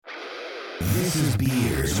This is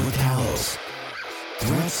Beers with Talos.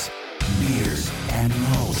 Threats, beers, and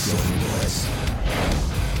no silver bullets.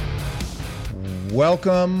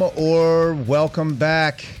 Welcome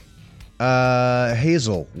back.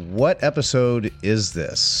 Hazel, what episode is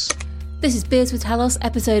this? This is Beers with Talos,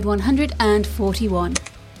 episode 141.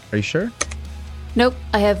 Are you sure? Nope,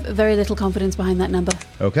 I have very little confidence behind that number.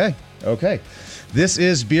 Okay. This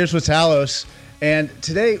is Beers with Talos, and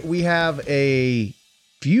today we have a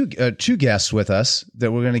few, two guests with us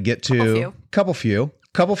that we're going to get to. Couple few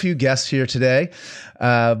guests here today.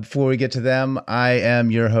 Before we get to them, I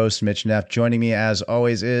am your host, Mitch Neff. Joining me, as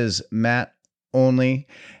always, is Matt Only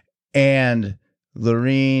and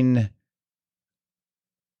Lorene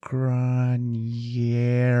Granier.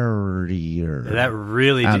 That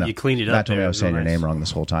really did. You cleaned it up. Matt told me I was saying your name wrong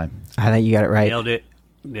this whole time. I think you got it right. Nailed it.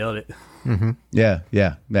 Mm-hmm. Yeah.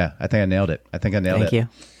 I think I nailed it. Thank you.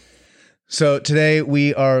 So today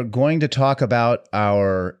we are going to talk about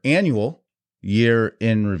our annual year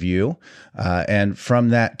in review. And from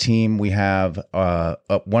that team, we have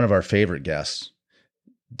one of our favorite guests,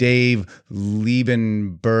 Dave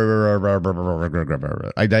Liebenberger.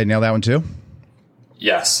 I nailed that one too?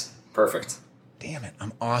 Yes. Perfect. Damn it.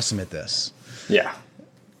 I'm awesome at this. Yeah.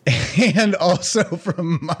 And also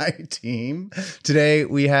from my team, today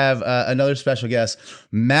we have another special guest,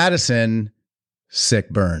 Madison Sick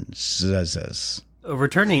Burns. A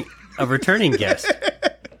returning guest.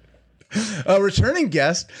 A returning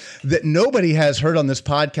guest that nobody has heard on this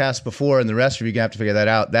podcast before, and the rest of you are gonna have to figure that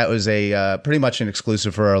out. That was a pretty much an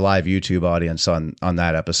exclusive for our live YouTube audience on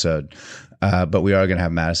that episode. But we are gonna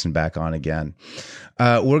have Madison back on again.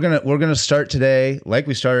 We're gonna start today, like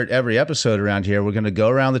we started every episode around here. We're gonna go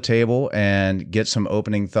around the table and get some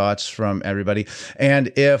opening thoughts from everybody.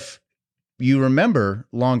 And if you remember,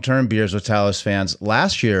 long-term Beers with Talos fans,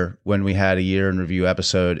 last year when we had a year in review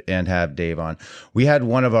episode and have Dave on, we had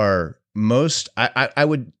one of our most, I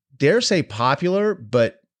would dare say popular,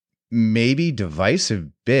 but maybe divisive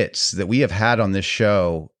bits that we have had on this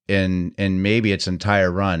show in maybe its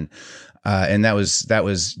entire run. And that was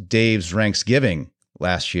Dave's Ranksgiving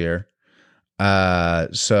last year.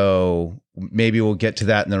 So maybe we'll get to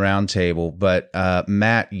that in the round table. But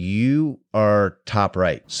Matt, you are top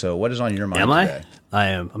right. So what is on your mind today? I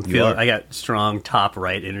am. I got strong top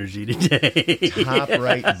right energy today. Top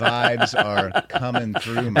right vibes are coming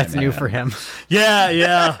through. That's new for him.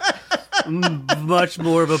 Yeah. Much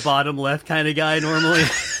more of a bottom left kind of guy normally.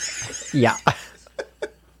 Yeah.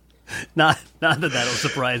 Not that that'll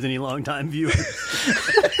surprise any longtime viewers.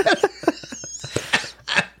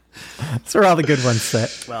 That's where all the good ones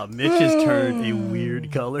sit. Wow, Mitch has turned a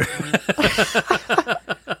weird color.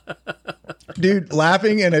 Dude,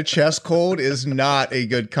 laughing and a chest cold is not a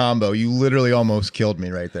good combo. You literally almost killed me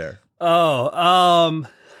right there. I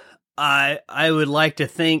would like to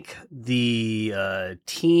thank the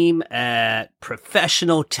team at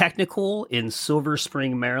Professional Technical in Silver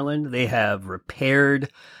Spring, Maryland. They have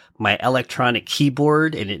repaired my electronic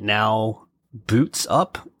keyboard and it now boots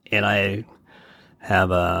up, and I have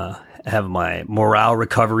my morale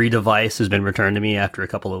recovery device has been returned to me after a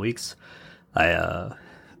couple of weeks. I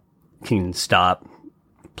can stop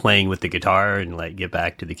playing with the guitar and get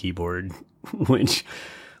back to the keyboard, which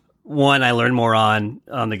one I learn more on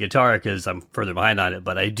the guitar because I'm further behind on it,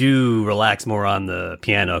 but I do relax more on the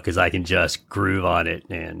piano because I can just groove on it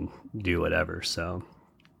and do whatever. So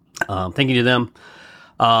thank you to them.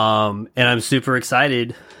 And I'm super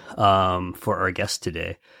excited for our guest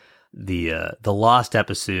today. The lost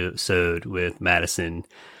episode with Madison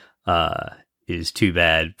is too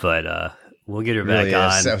bad, but we'll get her back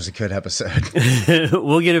on. That was a good episode.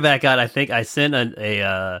 We'll get her back on. I think I sent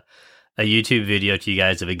a YouTube video to you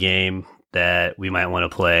guys of a game that we might want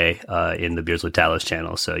to play in the Beers with Talos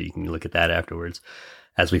channel, so you can look at that afterwards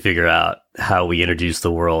as we figure out how we introduce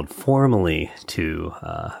the world formally to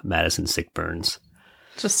Madison Sick Burns.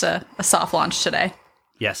 Just a soft launch today.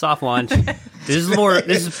 Yeah, soft launch. This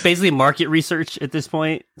is basically market research at this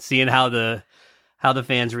point, seeing how the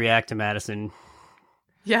fans react to Madison.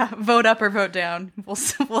 Yeah, vote up or vote down. We'll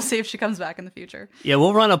see if she comes back in the future. Yeah,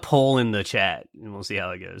 we'll run a poll in the chat and we'll see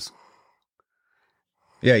how it goes.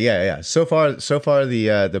 Yeah. So far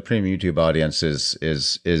the premium YouTube audience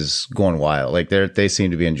is going wild. They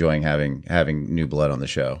seem to be enjoying having new blood on the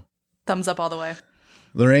show. Thumbs up all the way.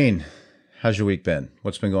 Lorene, how's your week been?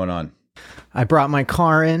 What's been going on? I brought my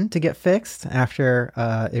car in to get fixed after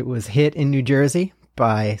it was hit in New Jersey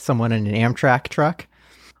by someone in an Amtrak truck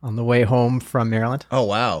on the way home from Maryland. Oh,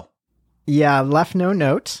 wow. Yeah, left no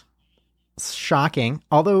note. Shocking.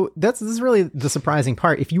 Although this is really the surprising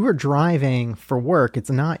part. If you were driving for work, it's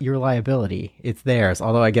not your liability. It's theirs.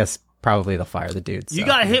 Although I guess probably they'll fire the dude. You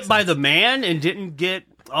got hit by the man and didn't get.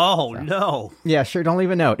 Oh, no. Yeah, sure. Don't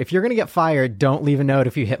leave a note. If you're going to get fired, don't leave a note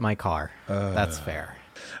if you hit my car. That's fair.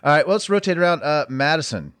 All right, well, let's rotate around.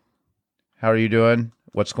 Madison, how are you doing?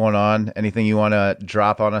 What's going on? Anything you want to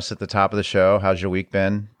drop on us at the top of the show? How's your week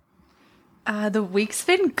been? The week's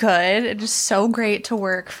been good. It's just so great to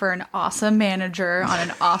work for an awesome manager on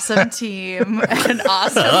an awesome team and an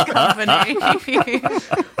awesome company.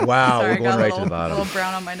 Wow, Sorry, we're going right to the a bottom. little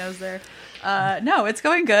brown on my nose there. No, it's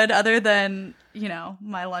going good, other than,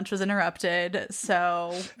 my lunch was interrupted,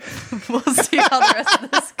 so we'll see how the rest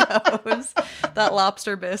of this goes. That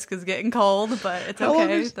lobster bisque is getting cold, but it's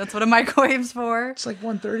okay. That's what a microwave's for. It's like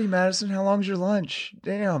 1:30, Madison. How long's your lunch?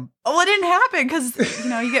 Damn. Well, it didn't happen because,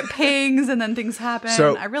 you get pings and then things happen.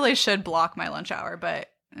 So- I really should block my lunch hour, but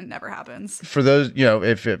it never happens. For those,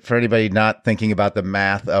 for anybody not thinking about the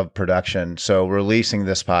math of production, so releasing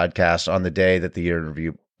this podcast on the day that the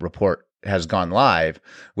interview report has gone live,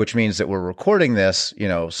 which means that we're recording this,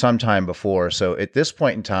 sometime before. So at this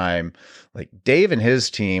point in time, like Dave and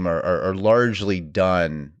his team are largely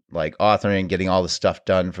done, like authoring, getting all the stuff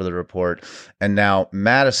done for the report. And now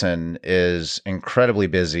Madison is incredibly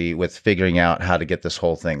busy with figuring out how to get this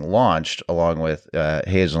whole thing launched, along with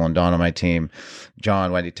Hazel and Dawn on my team.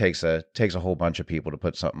 John, Wendy takes a whole bunch of people to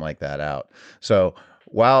put something like that out. So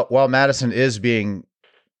while Madison is being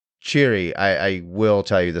cheery, I will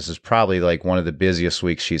tell you this is probably like one of the busiest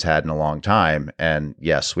weeks she's had in a long time. And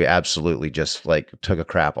yes, we absolutely just like took a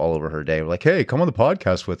crap all over her day. We're like, hey, come on the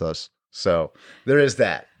podcast with us. So there is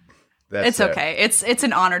that. It's okay. It's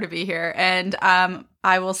an honor to be here. And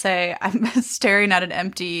I will say I'm staring at an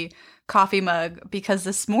empty coffee mug because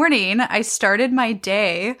this morning I started my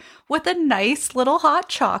day with a nice little hot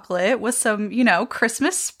chocolate with some,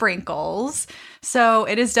 Christmas sprinkles. So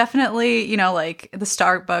it is definitely, like the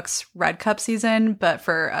Starbucks red cup season, but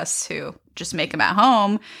for us who just make them at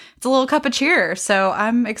home, it's a little cup of cheer. So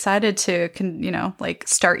I'm excited to,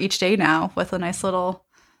 start each day now with a nice little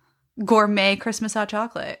gourmet Christmas hot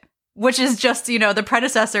chocolate, which is just, the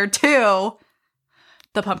predecessor to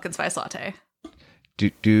the pumpkin spice latte.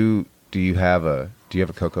 Do you have a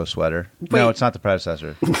cocoa sweater? Wait. No, it's not the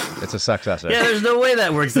predecessor. It's a successor. Yeah, there's no way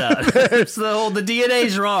that works out. The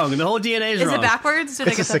DNA's wrong. The whole DNA's wrong. Is it backwards? Did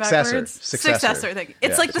It's I a get that successor. backwards? Successor thing.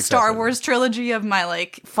 It's like the successor. Star Wars trilogy of my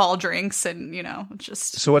fall drinks and,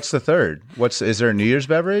 just. So what's the third? Is there a New Year's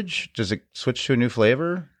beverage? Does it switch to a new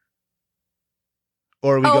flavor?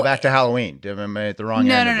 Or we go back to Halloween? Am I at the wrong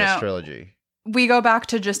end of this trilogy? We go back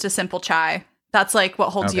to just a simple chai. That's like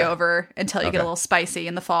what holds you over until you get a little spicy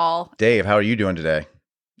in the fall. Dave, how are you doing today?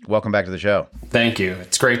 Welcome back to the show. Thank you.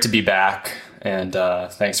 It's great to be back, and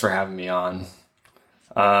thanks for having me on.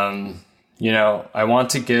 I want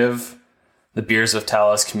to give the Beers of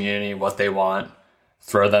Talos community what they want,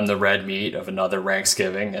 throw them the red meat of another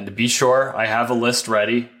Ranksgiving, and to be sure, I have a list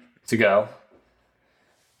ready to go.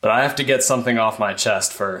 But I have to get something off my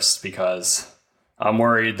chest first, because I'm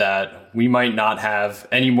worried that we might not have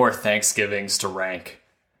any more Thanksgivings to rank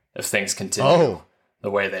if things continue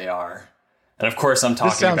the way they are. And of course, I'm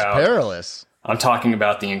talking about perilous. I'm talking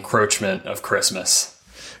about the encroachment of Christmas.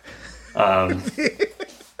 Now,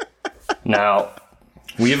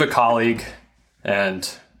 we have a colleague, and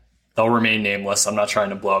they'll remain nameless. I'm not trying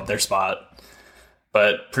to blow up their spot.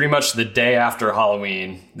 But pretty much the day after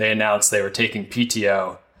Halloween, they announced they were taking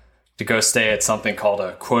PTO to go stay at something called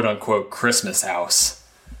a quote-unquote Christmas house,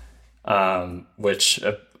 which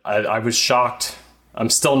I was shocked. I'm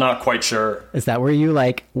still not quite sure. Is that where you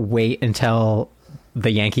wait until the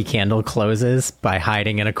Yankee Candle closes by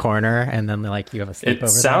hiding in a corner and then you have a sleepover? It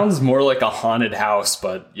sounds more like a haunted house,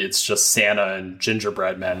 but it's just Santa and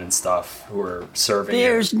gingerbread men and stuff who are serving.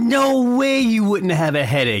 There's no way you wouldn't have a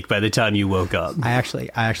headache by the time you woke up. I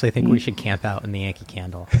actually think we should camp out in the Yankee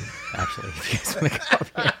Candle. Actually, if you guys want to come up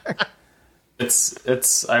here.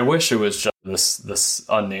 It's. I wish it was just this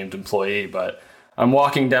unnamed employee, but I'm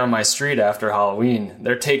walking down my street after Halloween.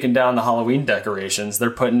 They're taking down the Halloween decorations.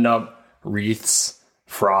 They're putting up wreaths,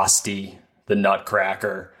 Frosty, the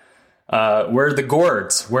Nutcracker. Where are the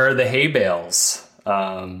gourds? Where are the hay bales?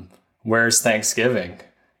 Where's Thanksgiving?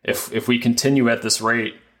 If we continue at this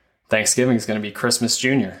rate, Thanksgiving is going to be Christmas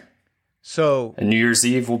Junior. And New Year's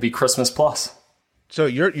Eve will be Christmas Plus. So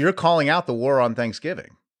you're calling out the war on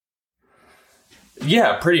Thanksgiving?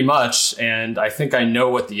 Yeah, pretty much. And I think I know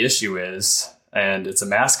what the issue is, and it's a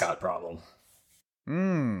mascot problem.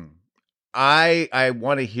 I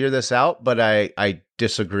want to hear this out, but I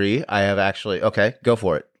disagree. I have actually... Okay, go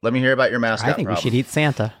for it. Let me hear about your mascot I think problem. we should eat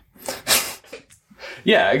Santa.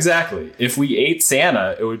 Yeah, exactly. If we ate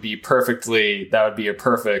Santa, that would be a perfect,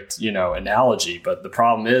 analogy. But the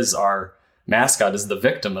problem is our mascot is the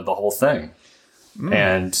victim of the whole thing.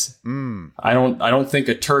 And I don't think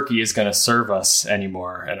a turkey is going to serve us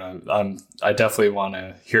anymore. And I definitely want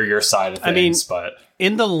to hear your side of things. But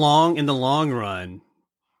in the long run,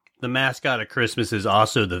 the mascot of Christmas is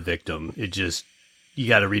also the victim. You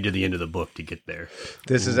got to read to the end of the book to get there.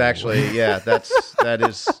 This is actually, that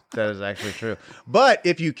is actually true. But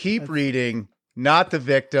if you keep reading, not the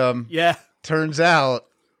victim. Yeah, turns out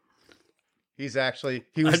he was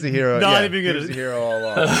the hero. He was the hero all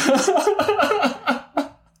along.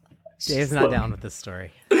 Dave's not down with this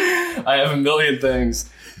story. I have a million things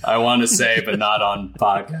I want to say, but not on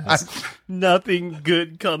podcast. Nothing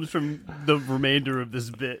good comes from the remainder of this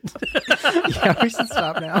bit. Yeah, we should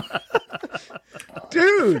stop now.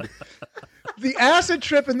 Dude, the acid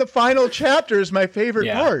trip in the final chapter is my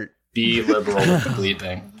favorite part. Be liberal with the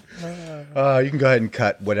bleeping. You can go ahead and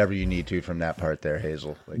cut whatever you need to from that part there,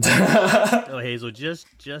 Hazel. Hazel, just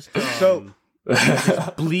just bleep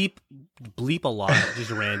a lot,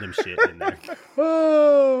 just random shit in there.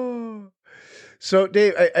 So,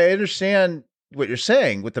 Dave, I understand what you're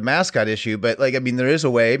saying with the mascot issue, but there is a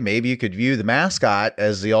way. Maybe you could view the mascot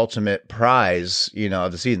as the ultimate prize,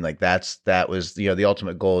 of the season. That was the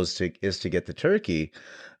ultimate goal is to get the turkey.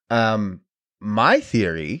 My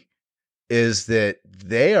theory is that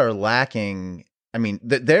they are lacking.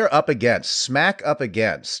 That they're smack up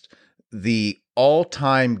against the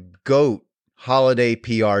all-time GOAT holiday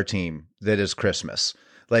PR team that is Christmas.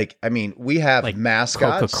 We have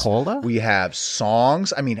mascots. Coca-Cola? We have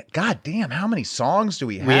songs. God damn, how many songs do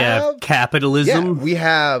we have? We have capitalism.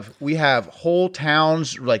 Yeah, we have whole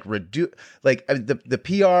towns the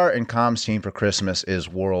PR and comms team for Christmas is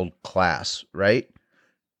world class, right?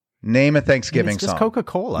 Name a Thanksgiving it's just song.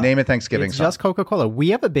 Coca-Cola. Name a Thanksgiving it's song. Just Coca-Cola.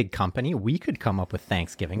 We have a big company. We could come up with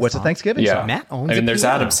Thanksgiving What's songs. a Thanksgiving song? Matt owns there's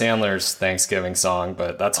Adam Sandler's Thanksgiving song,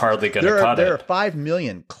 but that's hardly going to cut it. There are 5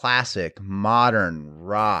 million classic, modern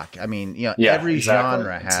rock. Every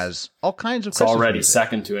genre has all kinds of Christmas already music.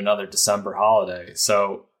 Second to another December holiday.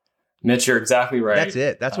 So, Mitch, you're exactly right. That's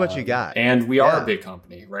it. That's what you got. And we are a big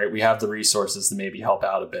company, right? We have the resources to maybe help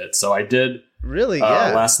out a bit. So I did... Really?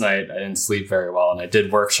 Yeah. Last night, I didn't sleep very well, and I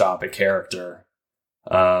did workshop a character.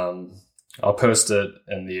 I'll post it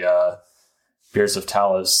in the Beers of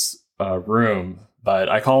Talos room, but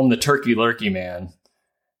I call him the TurkeyLurkey Man.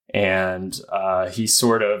 And he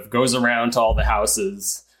sort of goes around to all the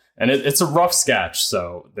houses, and it's a rough sketch,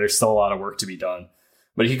 so there's still a lot of work to be done.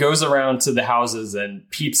 But he goes around to the houses and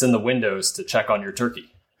peeps in the windows to check on your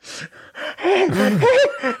turkey.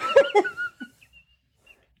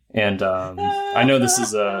 And I know this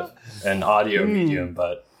is an audio medium,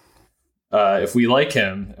 but if we like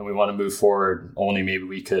him and we want to move forward, maybe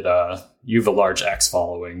we could, you have a large X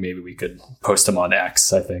following, maybe we could post him on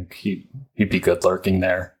X. I think he'd be good lurking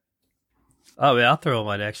there. Oh, yeah, I'll throw him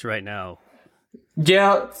on X right now.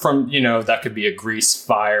 Yeah, that could be a grease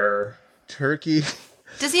fire. Turkey.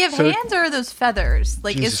 Does he have hands or are those feathers?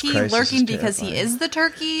 Jesus is he Christ, lurking this is because he is the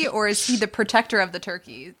turkey, or is he the protector of the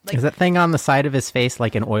turkey? Is that thing on the side of his face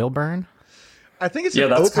like an oil burn? I think it's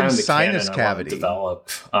an open sinus canon cavity. I want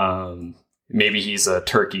to develop. Maybe he's a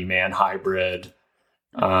turkey man hybrid.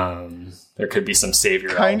 There could be some savior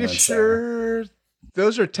kind of elements sure there.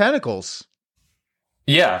 Those are tentacles.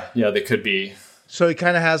 Yeah, they could be. So he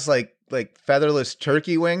kind of has like featherless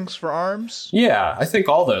turkey wings for arms. Yeah, I think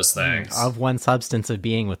all those things of one substance of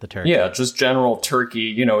being with the turkey. Yeah, just general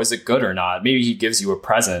turkey. Is it good or not? Maybe he gives you a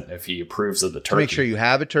present if he approves of the turkey. To make sure you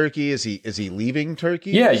have a turkey. Is he leaving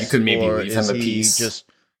turkeys? Yeah, you could maybe leave him a piece.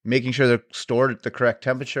 Just making sure they're stored at the correct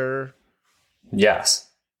temperature. Yes.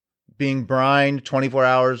 Being brined 24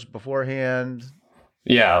 hours beforehand.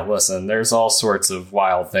 Yeah, listen, there's all sorts of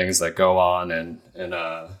wild things that go on in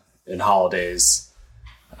holidays.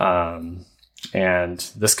 And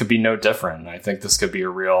this could be no different. I think this could be a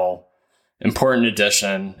real important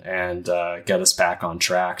addition and get us back on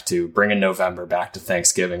track to bringing November back to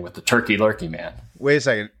Thanksgiving with the TurkeyLurkey Man. Wait a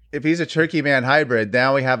second. If he's a turkey man hybrid,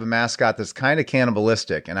 now we have a mascot that's kind of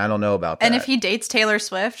cannibalistic, and I don't know about that. And if he dates Taylor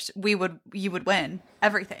Swift, you would win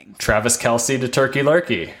everything. Travis Kelce to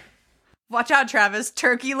TurkeyLurkey. Watch out, Travis.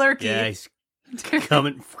 TurkeyLurkey. Yeah, he's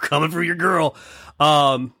coming for your girl.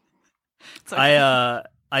 Okay.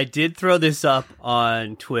 I did throw this up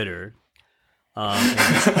on Twitter, and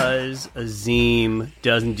because Azim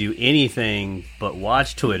doesn't do anything but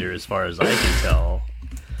watch Twitter, as far as I can tell,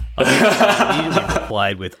 I immediately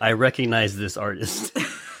replied with, "I recognize this artist."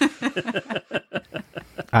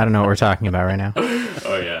 I don't know what we're talking about right now.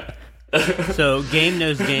 Oh yeah. So game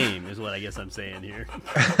knows game is what what I guess I'm saying here.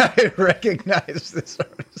 I recognize this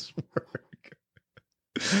artist's work.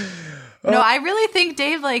 No, I really think,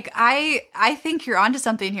 Dave, like, I think you're onto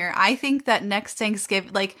something here. I think that next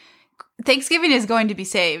Thanksgiving, like, Thanksgiving is going to be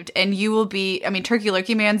saved, and you will be, I mean,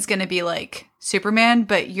 TurkeyLurkey Man's going to be like Superman,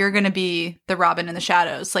 but you're going to be the Robin in the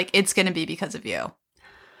shadows. Like, it's going to be because of you.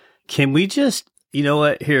 Can we just, you know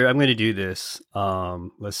what? Here, I'm going to do this.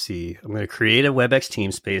 Let's see. I'm going to create a WebEx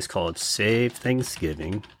team space called Save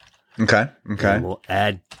Thanksgiving. Okay. And we'll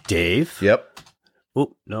add Dave. Yep.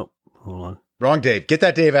 Oh, no. Hold on. Wrong Dave. Get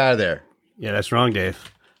that Dave out of there. Yeah, that's wrong,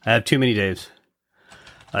 Dave. I have too many Daves.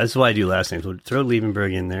 This is why I do last names. We'll throw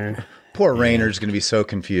Liebenberg in there. Poor Rayner's going to be so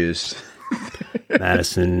confused.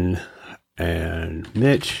 Madison and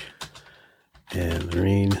Mitch and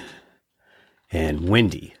Lorene and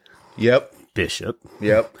Wendy. Yep. Bishop.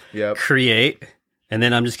 Yep. Create. And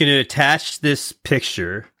then I'm just going to attach this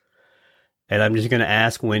picture, and I'm just going to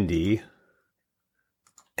ask Wendy,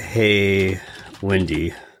 hey,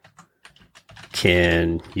 Wendy,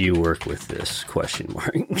 can you work with this ?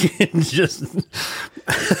 Just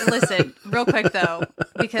Listen, real quick though,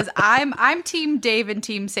 because I'm Team Dave and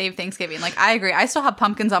Team Save Thanksgiving. Like, I agree. I still have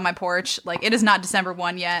pumpkins on my porch. Like, it is not December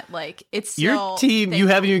 1 yet. Like, it's still your team. You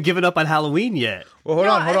haven't even given up on Halloween yet. Well, hold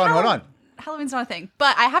on. Halloween's not a thing,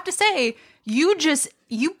 but I have to say, you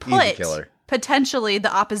put potentially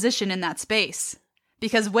the opposition in that space,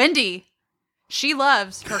 because Wendy, she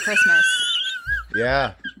loves her Christmas.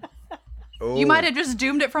 Yeah. Ooh. You might have just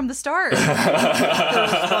doomed it from the start. What?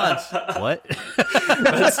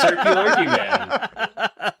 That's TurkeyLurkey Man.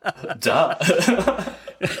 Duh.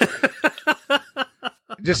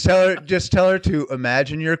 Just tell her to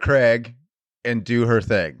imagine you're Craig and do her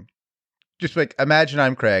thing. Just like, imagine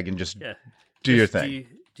I'm Craig and just do your thing.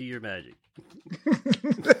 Do your magic.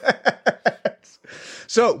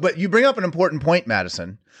 So, but you bring up an important point,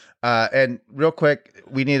 Madison. And real quick,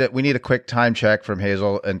 we need a quick time check from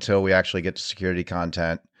Hazel until we actually get to security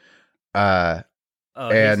content.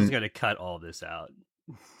 Hazel's going to cut all this out.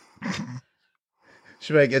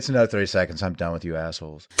 She's like, it's another 30 seconds. I'm done with you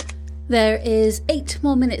assholes. There is 8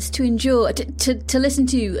 more minutes to endure, to listen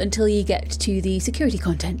to until you get to the security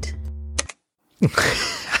content.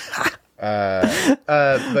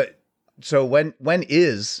 But so when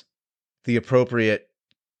is the appropriate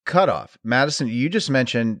cutoff? Madison, you just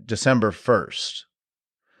mentioned December 1st.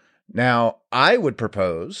 Now, I would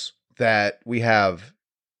propose that we have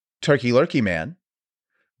TurkeyLurkey Man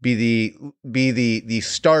be the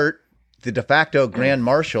start, the de facto grand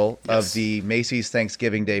marshal of the Macy's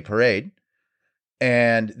Thanksgiving Day Parade.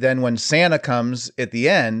 And then when Santa comes at the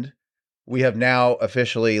end, we have now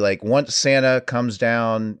officially, like, once Santa comes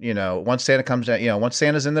down, once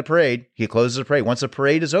Santa's in the parade, he closes the parade. Once the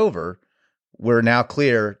parade is over, we're now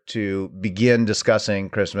clear to begin discussing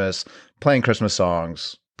Christmas, playing Christmas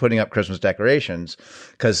songs, putting up Christmas decorations,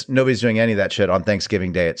 because nobody's doing any of that shit on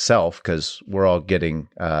Thanksgiving Day itself, because we're all getting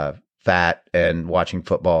fat and watching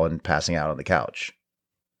football and passing out on the couch.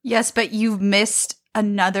 Yes, but you've missed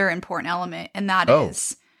another important element, and that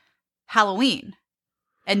is Halloween.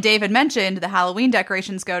 And David mentioned the Halloween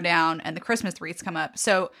decorations go down and the Christmas wreaths come up.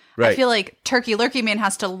 So I feel like TurkeyLurkey Man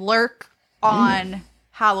has to lurk on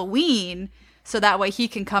Halloween, so that way he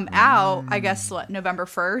can come out, I guess, November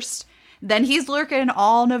 1st. Then he's lurking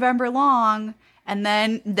all November long, and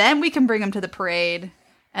then we can bring him to the parade,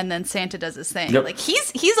 and then Santa does his thing. Yep. Like,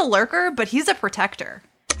 he's a lurker, but he's a protector.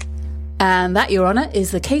 And that, Your Honor,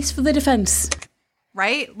 is the case for the defense.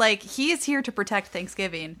 Right? Like, he is here to protect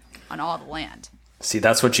Thanksgiving on all the land. See,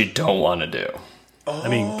 that's what you don't want to do. I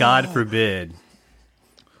mean, God forbid.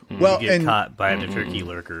 Well, you get caught by the turkey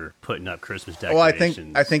lurker putting up Christmas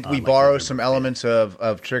decorations. Well, I think we borrow some elements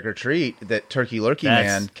of Trick or Treat that TurkeyLurkey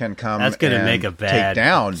Man can come. That's going to make take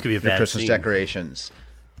down the Christmas decorations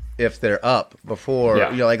if they're up before.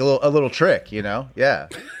 Like a little trick. Yeah.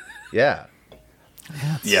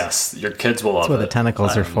 Yes, your kids will love it. That's what the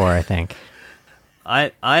tentacles are for, I think.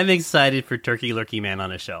 I'm excited for TurkeyLurkey Man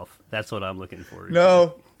on a shelf. That's what I'm looking for.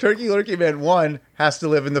 No, TurkeyLurkey Man 1 has to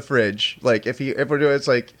live in the fridge. Like if we're doing, it's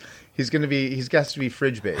like he's got to be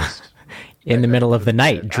fridge based. In the middle of the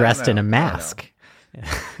night, dressed in a mask. It's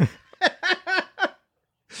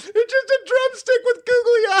just a drumstick with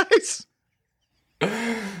googly eyes.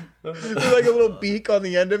 With like a little beak on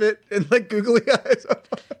the end of it and like googly eyes.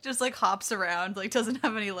 Just like hops around, like doesn't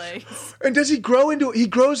have any legs. And does he grows into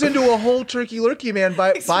a whole TurkeyLurkey Man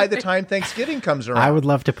by the time Thanksgiving comes around? I would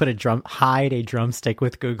love to hide a drumstick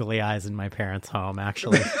with googly eyes in my parents' home,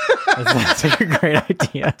 actually. That's a great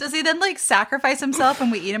idea. Does he then like sacrifice himself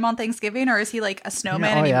and we eat him on Thanksgiving, or is he like a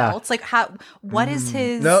snowman and he melts? Like what is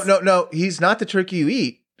his... No, he's not the turkey you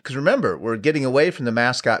eat. because remember, we're getting away from the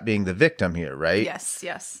mascot being the victim here, right?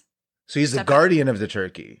 Yes. So he's the guardian of the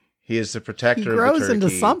turkey. He is the protector of the turkey. He grows into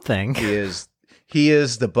something. He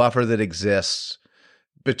is the buffer that exists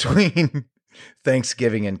between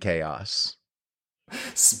Thanksgiving and chaos.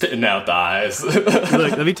 Spitting out the eyes. Look,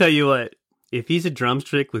 let me tell you what. If he's a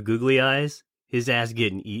drumstick with googly eyes, his ass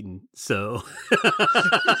getting eaten. So,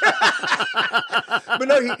 but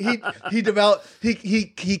no, he developed.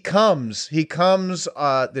 He comes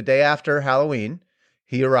the day after Halloween.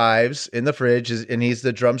 He arrives in the fridge, and he's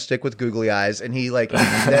the drumstick with googly eyes, and he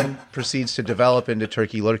then proceeds to develop into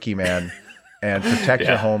TurkeyLurkey Man and protect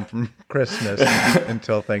your home from Christmas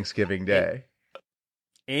until Thanksgiving Day.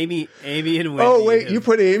 Amy and Wendy. Oh wait, you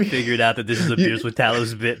put Amy. Figured out that this is a Beers with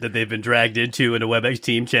Talos bit that they've been dragged into in a WebEx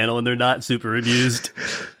team channel, and they're not super amused.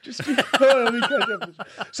 Just keep going. Let me catch up.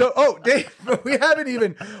 So, Dave, we haven't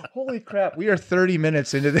even. Holy crap! We are 30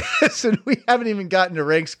 minutes into this, and we haven't even gotten to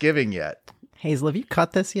Ranksgiving yet. Hazel, have you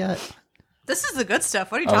cut this yet? This is the good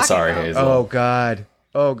stuff. What are you talking sorry, about? Hazel. Oh God.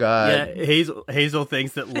 Yeah, Hazel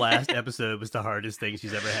thinks that last episode was the hardest thing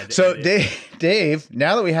she's ever had to So edit. Dave,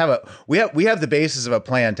 now that we have the basis of a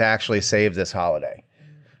plan to actually save this holiday.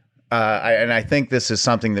 And I think this is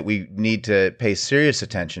something that we need to pay serious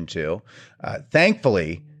attention to.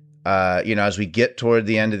 Thankfully, as we get toward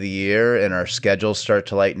the end of the year and our schedules start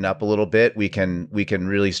to lighten up a little bit, we can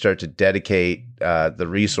really start to dedicate the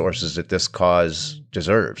resources that this cause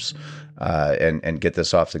deserves. And get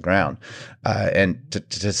this off the ground, and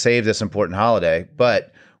to save this important holiday.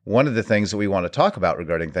 But one of the things that we want to talk about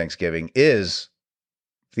regarding Thanksgiving is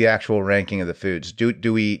the actual ranking of the foods.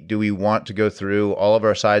 Do we want to go through all of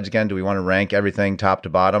our sides again? Do we want to rank everything top to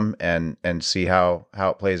bottom and see how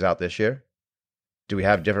it plays out this year? Do we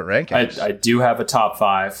have different rankings? I do have a top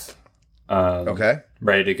 5. Okay,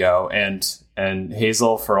 ready to go. And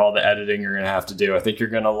Hazel, for all the editing you're going to have to do, I think you're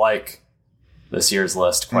going to like this year's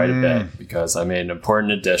list quite a bit, because I made an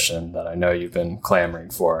important addition that I know you've been clamoring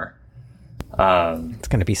for. It's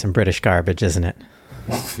going to be some British garbage, isn't it?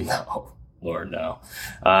 No, Lord, no.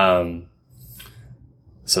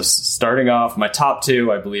 So starting off, my top 2,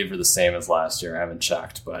 I believe, are the same as last year. I haven't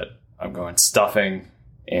checked, but I'm going stuffing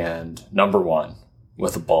and number 1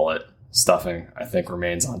 with a bullet. Stuffing, I think,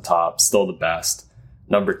 remains on top, still the best.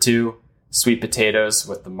 Number 2, sweet potatoes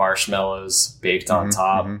with the marshmallows baked on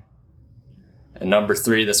top. Mm-hmm. And number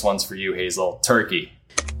 3, this one's for you, Hazel. Turkey.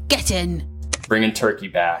 Get in. Bringing turkey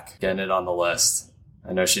back. Getting it on the list.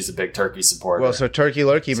 I know she's a big turkey supporter. Well, so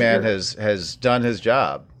TurkeyLurkey Man has done his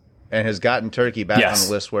job and has gotten turkey back on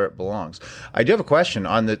the list where it belongs. I do have a question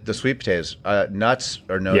on the sweet potatoes. Nuts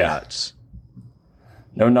or no nuts?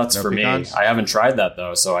 No nuts for pecans? me. I haven't tried that,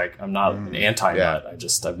 though, so I'm not an anti-nut.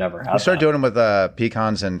 I've never had We started doing them with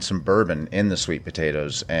pecans and some bourbon in the sweet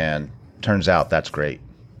potatoes, and turns out that's great.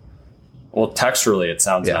 Well, texturally, it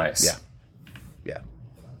sounds nice. Yeah.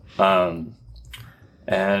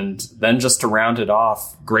 And then just to round it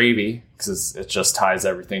off, gravy, because it just ties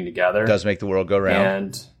everything together. It does make the world go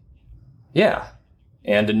round.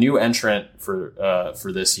 And a new entrant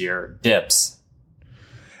for this year, dips.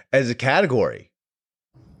 As a category.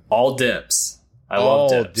 All dips. I love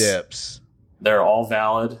dips. All dips. They're all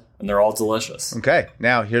valid, and they're all delicious. Okay,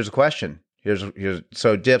 now here's a question. Here's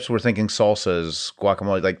so dips. We're thinking salsas,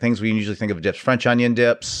 guacamole, like things we usually think of dips. French onion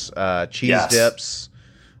dips, cheese dips,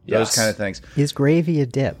 those kind of things. Is gravy a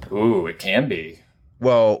dip? Ooh, it can be.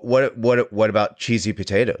 Well, what about cheesy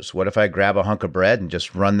potatoes? What if I grab a hunk of bread and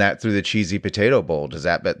just run that through the cheesy potato bowl? Does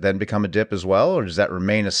that then become a dip as well, or does that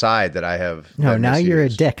remain a side that I have? No, now you're a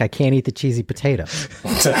dick. I can't eat the cheesy potato.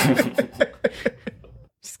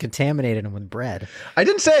 Just contaminated them with bread. I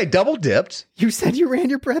didn't say I double dipped. You said you ran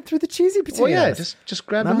your bread through the cheesy potatoes. Well, yeah, just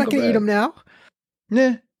grab. I'm not going to eat them now.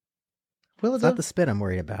 Nah. Well, it's not the spit I'm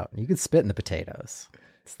worried about. You can spit in the potatoes.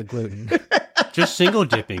 It's the gluten. Just single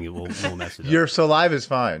dipping it will mess it up. Your saliva is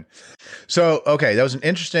fine. So, okay, that was an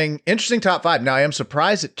interesting top 5. Now, I am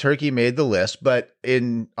surprised that turkey made the list, but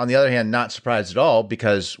on the other hand, not surprised at all,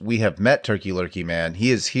 because we have met TurkeyLurkey Man.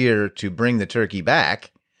 He is here to bring the turkey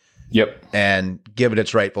back. Yep. And give it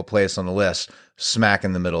its rightful place on the list, smack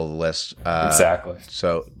in the middle of the list. Exactly.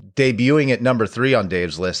 So, debuting at number 3 on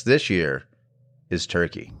Dave's list this year is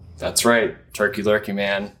turkey. That's right. TurkeyLurkey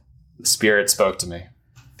Man. The spirit spoke to me.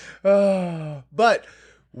 But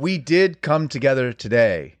we did come together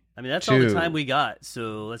today. I mean, that's all the time we got.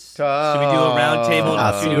 So should we do a round table?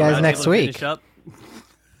 I'll see you guys next week. Have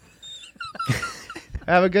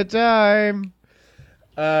a good time.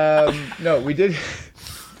 No, we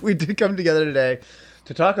did come together today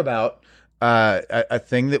to talk about a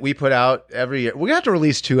thing that we put out every year. We have to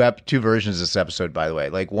release two versions of this episode, by the way.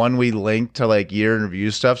 Like one we link to like year in review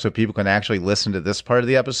stuff, so people can actually listen to this part of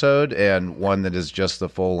the episode, and one that is just the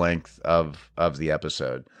full length of the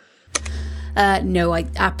episode. No, I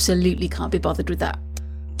absolutely can't be bothered with that.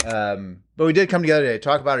 But we did come together today to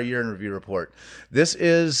talk about our year in review report. This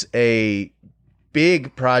is a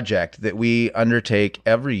big project that we undertake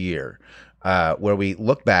every year, where we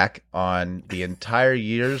look back on the entire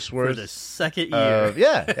year's worth. For the second year.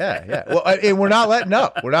 Yeah. Well, and we're not letting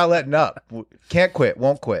up. Can't quit,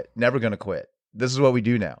 won't quit, never going to quit. This is what we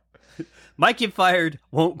do now. Might get fired,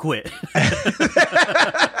 won't quit.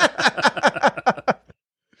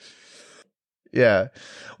 Yeah.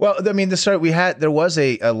 Well, I mean, there was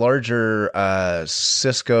a larger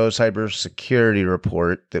Cisco cybersecurity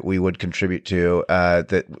report that we would contribute to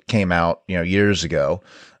that came out, years ago.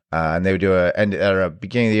 And they would do a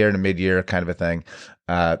beginning of the year and a mid-year kind of a thing.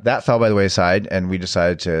 That fell by the wayside, and we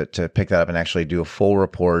decided to pick that up and actually do a full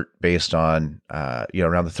report based on,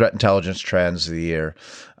 around the threat intelligence trends of the year,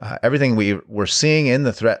 everything we were seeing in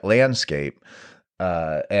the threat landscape,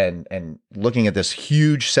 and looking at this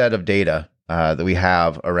huge set of data that we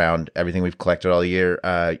have around everything we've collected all year.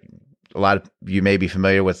 A lot of you may be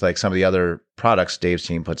familiar with like some of the other products Dave's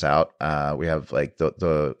team puts out. We have like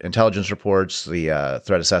the intelligence reports, the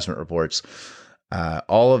threat assessment reports,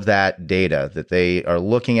 all of that data that they are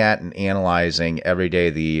looking at and analyzing every day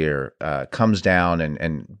of the year comes down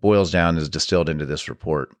and boils down, is distilled into this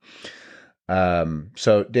report.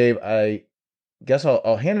 So Dave, I guess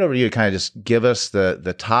I'll hand it over to you to kind of just give us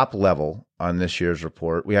the top level on this year's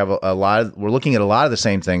report. We have we're looking at a lot of the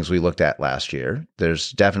same things we looked at last year.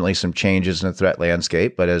 There's definitely some changes in the threat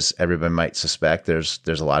landscape, but as everyone might suspect, there's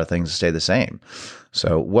a lot of things that stay the same.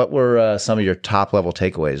 So what were some of your top level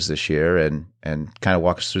takeaways this year, and kind of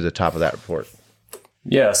walk us through the top of that report?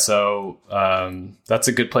 Yeah, so that's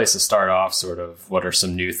a good place to start off, sort of what are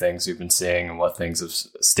some new things we've been seeing and what things have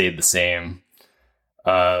stayed the same.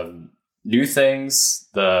 New things,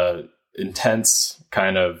 the intense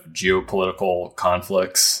kind of geopolitical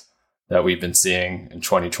conflicts that we've been seeing in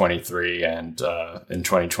 2023 and in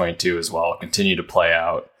 2022 as well continue to play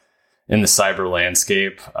out in the cyber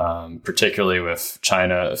landscape, particularly with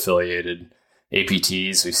China-affiliated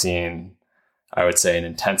APTs. We've seen, I would say, an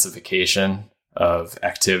intensification of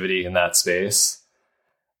activity in that space.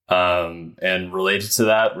 And related to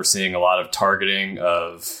that, we're seeing a lot of targeting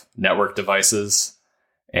of network devices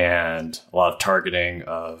and a lot of targeting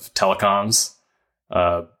of telecoms.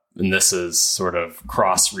 And this is sort of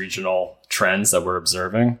cross-regional trends that we're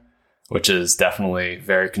observing, which is definitely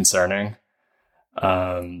very concerning.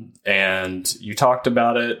 And you talked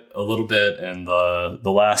about it a little bit in the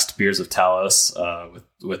last Beers of Talos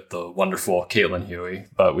with the wonderful Caitlin Huey,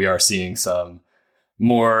 but we are seeing some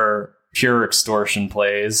more pure extortion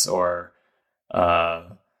plays or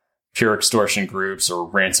pure extortion groups or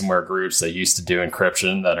ransomware groups that used to do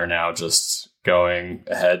encryption that are now just going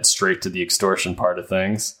ahead straight to the extortion part of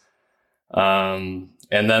things. And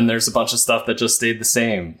then there's a bunch of stuff that just stayed the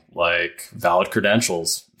same, like valid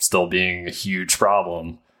credentials still being a huge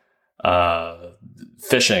problem,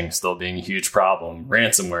 phishing still being a huge problem,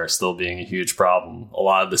 ransomware still being a huge problem. A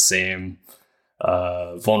lot of the same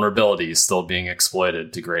vulnerabilities still being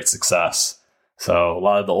exploited to great success. So a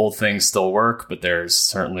lot of the old things still work, but there's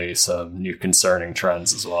certainly some new concerning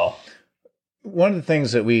trends as well. One of the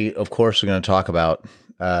things that we, of course, are going to talk about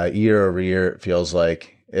year over year, it feels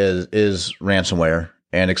like, is ransomware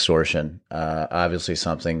and extortion. Obviously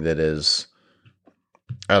something that is,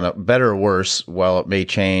 I don't know, better or worse, while it may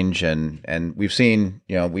change. And we've seen,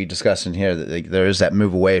 we discussed in here that there is that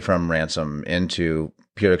move away from ransom into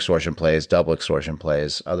pure extortion plays, double extortion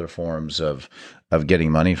plays, other forms of getting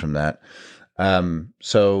money from that.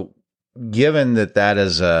 So given that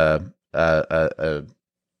is a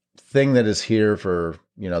thing that is here for,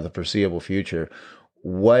 the foreseeable future,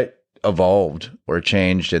 what evolved or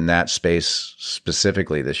changed in that space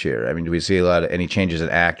specifically this year? I mean, do we see any changes in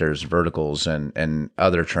actors, verticals, and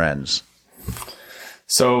other trends?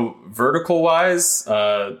 So vertical wise,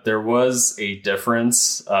 there was a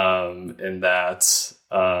difference in that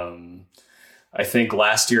I think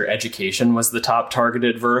last year education was the top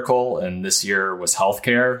targeted vertical, and this year was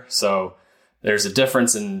healthcare. So there's a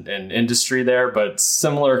difference in industry there, but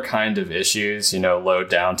similar kind of issues, low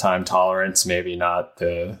downtime tolerance, maybe not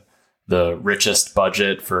the richest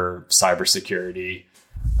budget for cybersecurity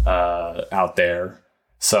out there.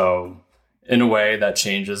 So in a way that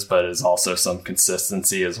changes, but is also some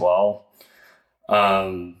consistency as well.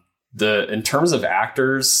 In terms of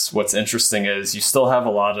actors, what's interesting is you still have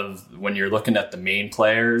a lot of, when you're looking at the main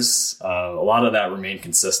players, a lot of that remained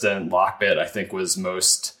consistent. Lockbit, I think, was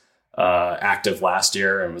most active last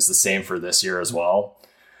year and was the same for this year as well.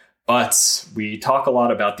 But we talk a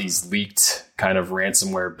lot about these leaked kind of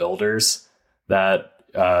ransomware builders that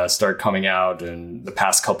start coming out in the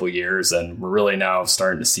past couple of years, and we're really now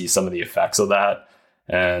starting to see some of the effects of that.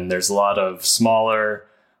 And there's a lot of smaller,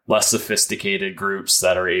 less sophisticated groups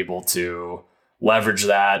that are able to leverage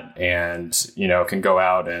that and, can go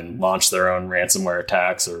out and launch their own ransomware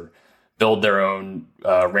attacks or build their own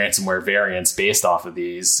ransomware variants based off of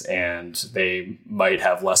these. And they might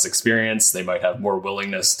have less experience. They might have more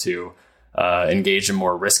willingness to engage in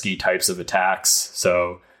more risky types of attacks.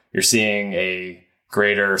 So you're seeing a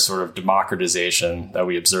greater sort of democratization that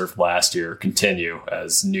we observed last year continue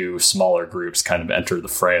as new, smaller groups kind of enter the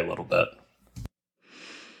fray a little bit.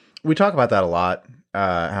 We talk about that a lot,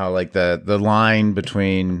 how like the line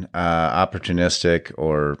between opportunistic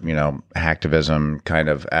or, hacktivism kind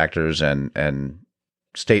of actors and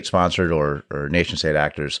state-sponsored or nation-state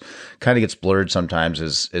actors kind of gets blurred sometimes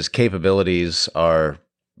as capabilities are,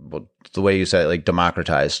 well, the way you said it, like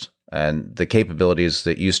democratized. And the capabilities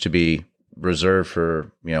that used to be reserved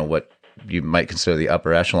for, what you might consider the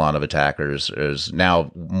upper echelon of attackers is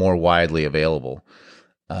now more widely available.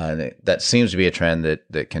 And that seems to be a trend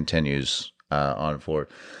that continues on forward.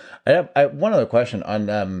 I have one other question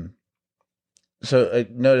on. So I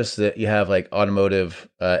noticed that you have like automotive,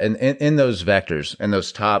 and in those vectors and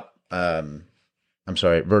those top,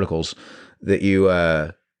 verticals that you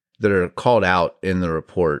that are called out in the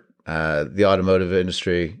report. The automotive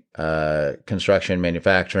industry, construction,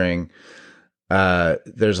 manufacturing.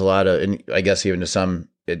 There's a lot of, and I guess even to some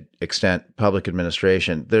extent, public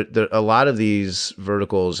administration. There, a lot of these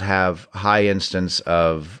verticals have high instance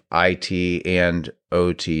of IT and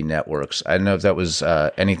OT networks. I don't know if that was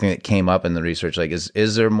anything that came up in the research. Like,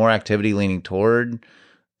 is there more activity leaning toward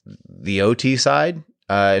the OT side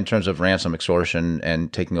in terms of ransom extortion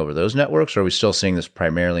and taking over those networks, or are we still seeing this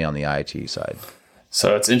primarily on the IT side?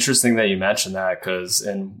 So it's interesting that you mentioned that, because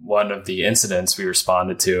in one of the incidents we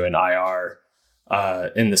responded to in IR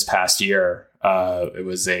in this past year, it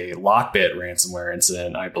was a Lockbit ransomware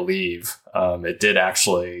incident, I believe. It did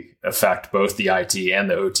actually affect both the IT and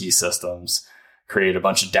the OT systems, create a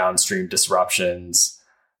bunch of downstream disruptions.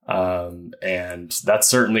 And that's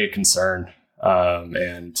certainly a concern.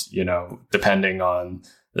 And, depending on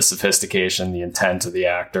the sophistication, the intent of the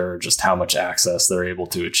actor, just how much access they're able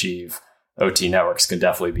to achieve, OT networks can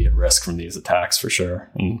definitely be at risk from these attacks for sure.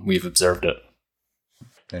 And we've observed it.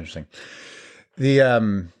 Interesting.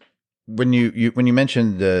 The when you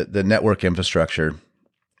mentioned the network infrastructure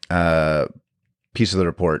piece of the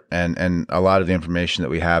report and a lot of the information that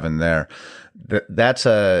we have in there, that's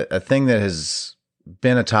a thing that has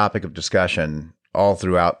been a topic of discussion all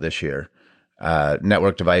throughout this year.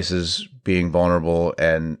 Network devices being vulnerable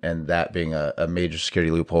and that being a major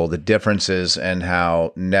security loophole. The differences in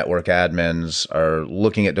how network admins are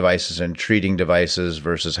looking at devices and treating devices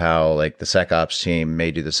versus how like the SecOps team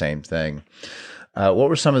may do the same thing. What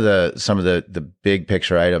were some of the big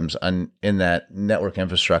picture items in that network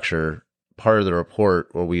infrastructure part of the report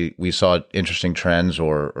where we saw interesting trends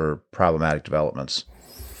or problematic developments?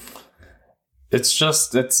 It's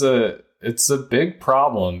a big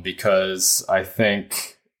problem because I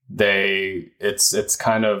think it's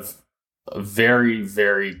kind of a very,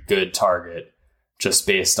 very good target just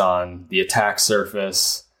based on the attack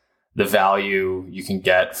surface, the value you can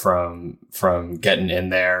get from getting in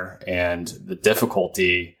there, and the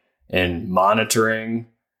difficulty in monitoring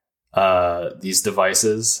these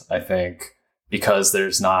devices. I think because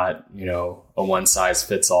there's not, a one size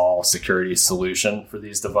fits all security solution for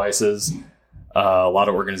these devices, a lot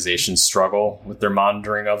of organizations struggle with their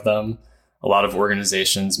monitoring of them. A lot of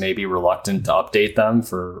organizations may be reluctant to update them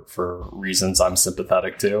for reasons I'm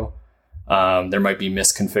sympathetic to. There might be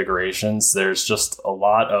misconfigurations. There's just a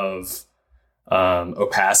lot of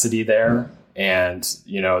opacity there. And,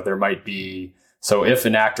 there might be, so if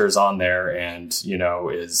an actor is on there and,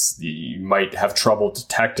 you might have trouble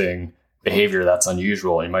detecting behavior that's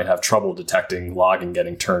unusual. You might have trouble detecting logging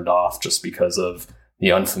getting turned off just because of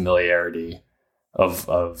the unfamiliarity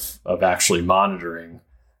of actually monitoring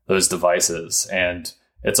those devices. And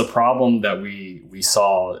it's a problem that we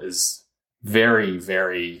saw is very,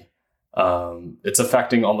 very, it's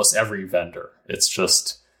affecting almost every vendor. It's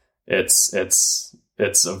just, it's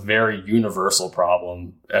a very universal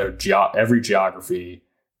problem. Every geography,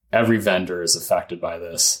 every vendor is affected by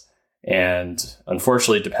this. And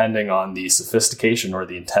unfortunately, depending on the sophistication or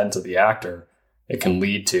the intent of the actor, it can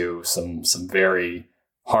lead to some very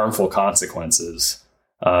harmful consequences,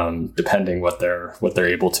 depending what they're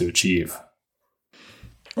able to achieve.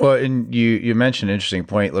 Well, and you mentioned an interesting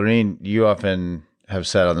point, Lorene. You often have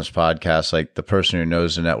said on this podcast, like, the person who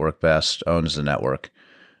knows the network best owns the network.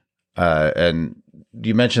 And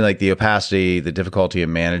you mentioned, like, the opacity, the difficulty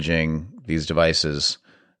in managing these devices.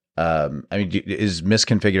 I mean, is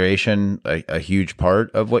misconfiguration a huge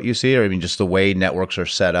part of what you see? Or, I mean, just the way networks are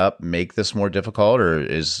set up make this more difficult? Or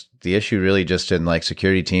is the issue really just in, like,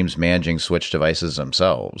 security teams managing switch devices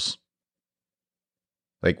themselves?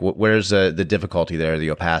 Like, where's the difficulty there,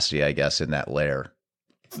 the opacity, I guess, in that layer?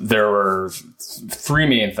 There were three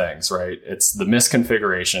main things, right? It's the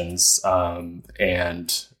misconfigurations,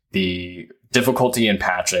 and the difficulty in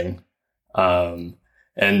patching.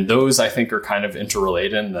 And those, I think, are kind of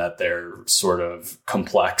interrelated in that they're sort of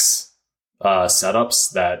complex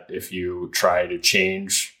setups that if you try to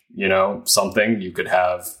change, something, you could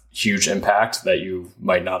have huge impact that you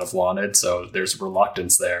might not have wanted. So there's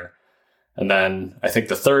reluctance there. And then I think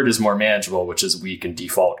the third is more manageable, which is weak and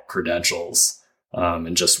default credentials,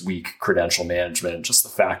 and just weak credential management. Just the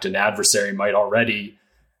fact an adversary might already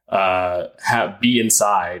be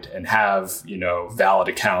inside and have, valid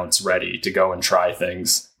accounts ready to go and try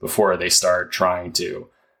things before they start trying to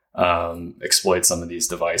exploit some of these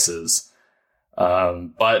devices.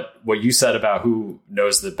 But what you said about who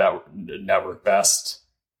knows the network best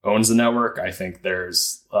owns the network, I think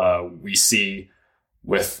we see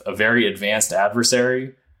with a very advanced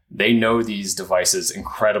adversary, they know these devices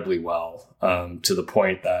incredibly well, to the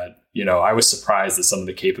point that, I was surprised at some of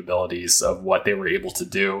the capabilities of what they were able to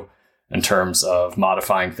do in terms of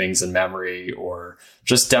modifying things in memory or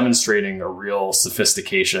just demonstrating a real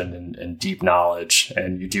sophistication and deep knowledge.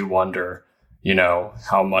 And you do wonder,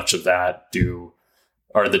 how much of that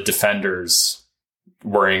are the defenders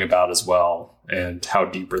worrying about as well, and how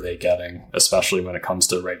deep are they getting, especially when it comes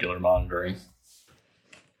to regular monitoring.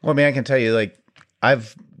 Well, I mean, I can tell you, like,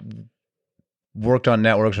 I've worked on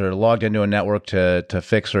networks or logged into a network to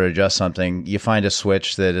fix or adjust something. You find a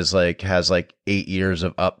switch that is has 8 years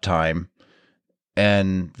of uptime,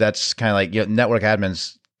 and that's kind of like, network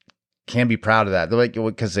admins can be proud of that. They're like,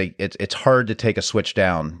 because it's hard to take a switch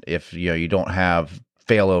down if you don't have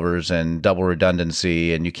failovers and double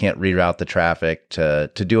redundancy, and you can't reroute the traffic to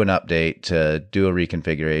do an update, to do a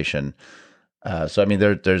reconfiguration. So, I mean,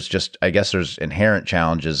 there's just, I guess there's inherent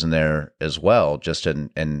challenges in there as well, just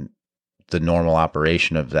in the normal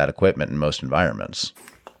operation of that equipment in most environments.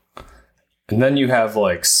 And then you have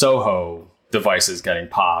like Soho devices getting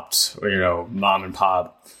popped, or, mom and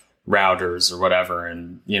pop routers or whatever.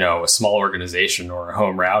 And, a small organization or a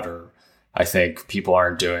home router, I think people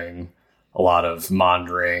aren't doing a lot of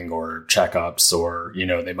monitoring or checkups, or,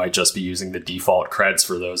 they might just be using the default creds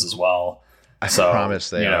for those as well. I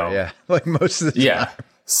promise they are, yeah. Like most of the time. Yeah.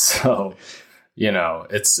 So,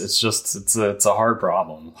 it's a hard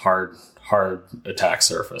problem, hard attack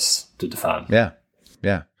surface to defend. Yeah.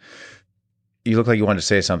 Yeah. You look like you wanted to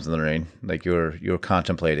say something, Lorraine, like you were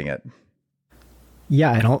contemplating it.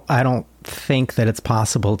 Yeah, I don't think that it's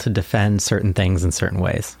possible to defend certain things in certain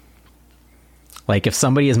ways. Like if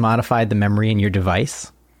somebody has modified the memory in your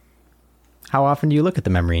device, how often do you look at the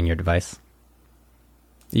memory in your device?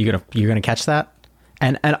 You're gonna catch that?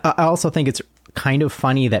 And I also think it's kind of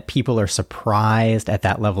funny that people are surprised at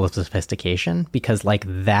that level of sophistication, because like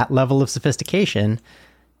that level of sophistication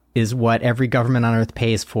is what every government on earth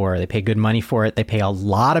pays for. They pay good money for it. They pay a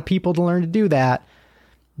lot of people to learn to do that.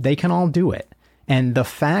 They can all do it. And the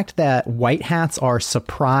fact that white hats are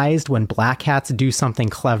surprised when black hats do something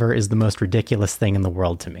clever is the most ridiculous thing in the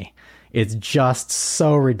world to me. It's just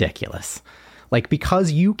so ridiculous. Like,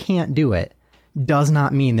 because you can't do it does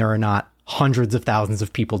not mean there are not hundreds of thousands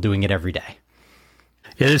of people doing it every day.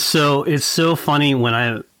 It's so funny when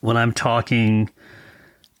I'm talking.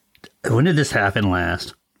 When did this happen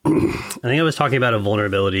last? I think I was talking about a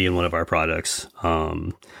vulnerability in one of our products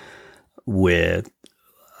with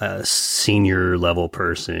a senior level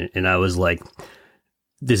person, and I was like,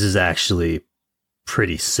 "This is actually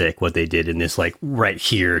pretty sick what they did in this, like right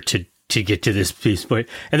here to get to this piece point."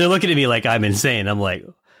 And they're looking at me like I'm insane. I'm like,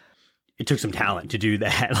 it took some talent to do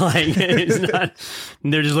that. Like, it's not.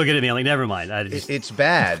 They're just looking at me. I'm like, never mind. It's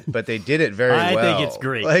bad, but they did it very well. I think it's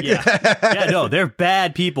great. Like, yeah. No, they're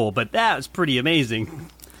bad people, but that was pretty amazing.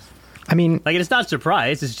 I mean, like, it's not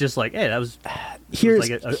surprise. It's just like, hey, that was like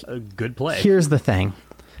a good play. Here's the thing: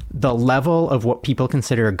 the level of what people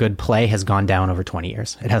consider a good play has gone down over 20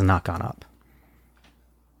 years. It has not gone up.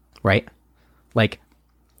 Right? Like,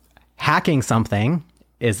 hacking something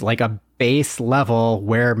is like base level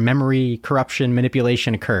where memory corruption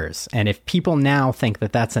manipulation occurs. And if people now think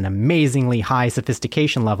that that's an amazingly high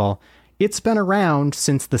sophistication level, it's been around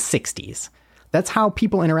since the 60s. That's how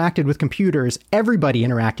people interacted with computers. Everybody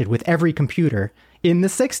interacted with every computer in the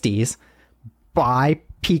 60s by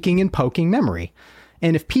peeking and poking memory.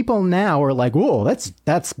 And if people now are like, whoa,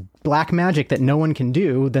 that's black magic that no one can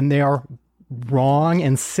do, then they are wrong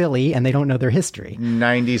and silly, and they don't know their history.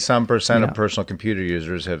 90% of personal computer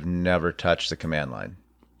users have never touched the command line.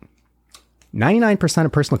 99%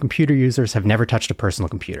 of personal computer users have never touched a personal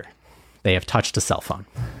computer. They have touched a cell phone.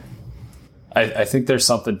 I think there's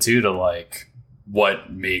something too to like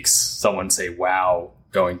what makes someone say, wow,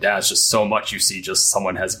 going down. It's just so much you see just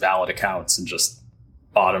someone has valid accounts and just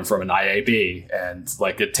bought them from an IAB. And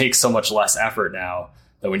like, it takes so much less effort now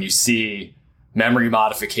that when you see memory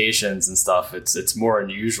modifications and stuff, it's more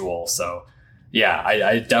unusual. So yeah,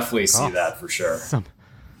 I definitely see that for sure.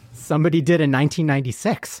 Somebody did in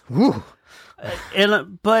 1996. Woo.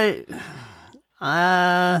 But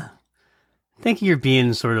I think you're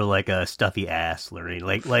being sort of like a stuffy ass, Larry.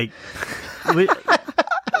 Like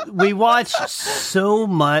we watch so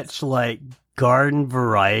much like garden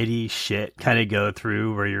variety shit kind of go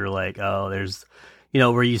through where you're like, oh, there's,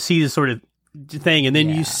 where you see this sort of thing, and then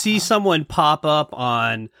you see someone pop up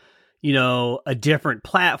on a different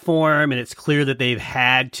platform, and it's clear that they've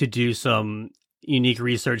had to do some unique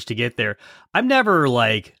research to get there. I'm never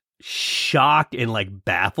like shocked and like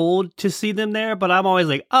baffled to see them there, but I'm always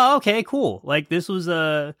like, oh, okay, cool, like this was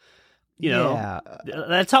that's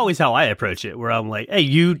always how I approach it, where I'm like, hey,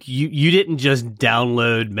 you didn't just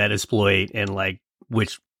download Metasploit and like,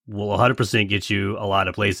 which will 100% get you a lot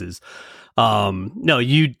of places. No,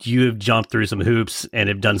 you have jumped through some hoops and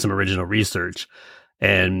have done some original research.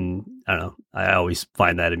 And I don't know, I always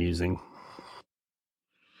find that amusing.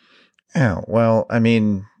 Yeah, well, I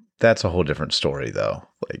mean, that's a whole different story though.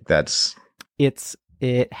 Like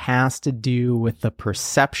it has to do with the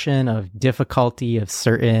perception of difficulty of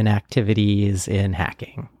certain activities in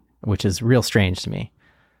hacking, which is real strange to me.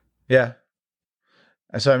 Yeah.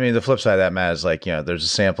 So, I mean, the flip side of that, Matt, is like, there's a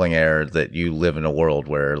sampling error that you live in a world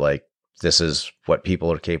where like, this is what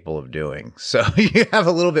people are capable of doing. So you have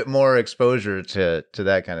a little bit more exposure to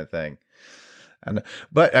that kind of thing.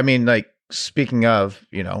 But I mean, like, speaking of,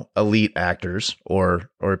 elite actors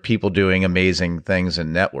or people doing amazing things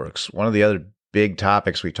in networks, one of the other big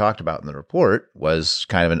topics we talked about in the report was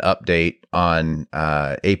kind of an update on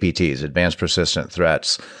APTs, advanced persistent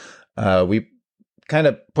threats. We kind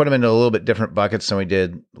of put them into a little bit different buckets than we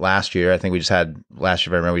did last year. I think we just had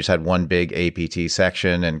one big APT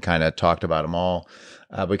section and kind of talked about them all.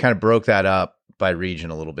 We kind of broke that up by region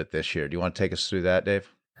a little bit this year. Do you want to take us through that, Dave?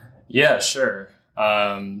 Yeah, sure.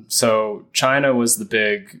 So China was the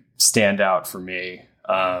big standout for me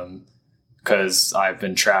because I've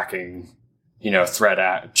been tracking,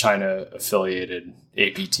 China affiliated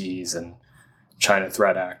APTs and China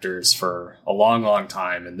threat actors for a long, long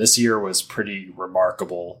time. And this year was pretty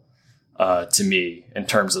remarkable to me in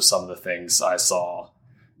terms of some of the things I saw.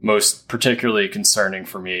 Most particularly concerning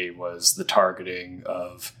for me was the targeting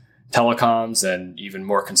of telecoms, and even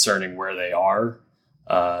more concerning where they are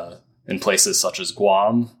in places such as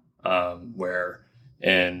Guam, where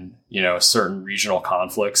in certain regional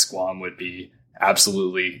conflicts, Guam would be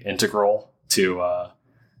absolutely integral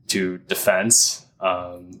to defense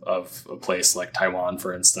of a place like Taiwan,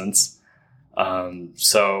 for instance.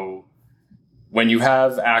 So when you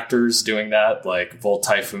have actors doing that, like Volt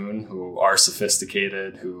Typhoon, who are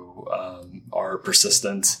sophisticated, who are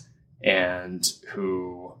persistent, and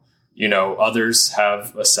who, others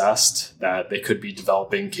have assessed that they could be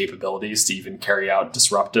developing capabilities to even carry out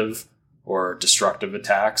disruptive or destructive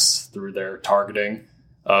attacks through their targeting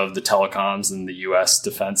of the telecoms and the U.S.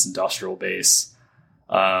 defense industrial base.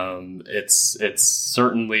 It's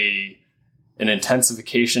certainly an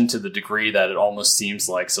intensification to the degree that it almost seems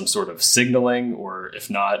like some sort of signaling, or if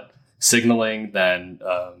not signaling, then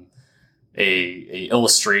a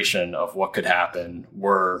illustration of what could happen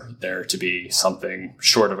were there to be something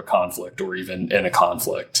short of a conflict, or even in a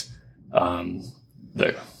conflict.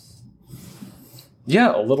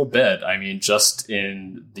 Yeah, a little bit. I mean, just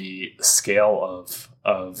in the scale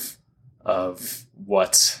of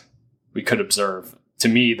what we could observe, to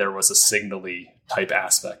me, there was a signally type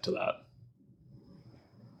aspect to that.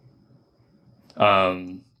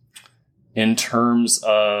 In terms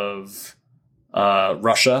of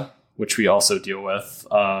Russia, which we also deal with,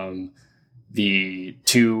 the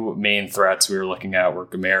two main threats we were looking at were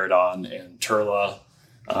Gamerodon and Turla,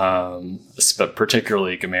 but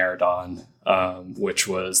particularly Gamerodon, which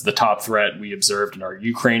was the top threat we observed in our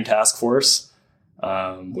Ukraine task force,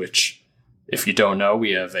 which if you don't know,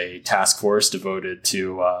 we have a task force devoted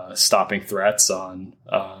to stopping threats on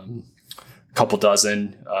a couple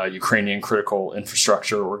dozen Ukrainian critical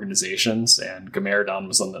infrastructure organizations, and Gamerdon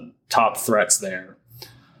was on the top threats there.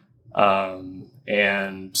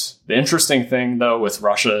 And the interesting thing, though, with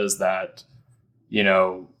Russia is that,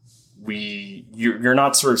 you're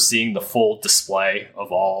not sort of seeing the full display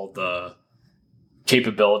of all the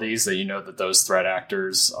capabilities that that those threat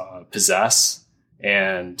actors possess.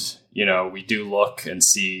 And, we do look and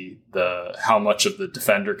see how much of the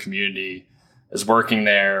defender community is working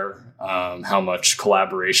there, how much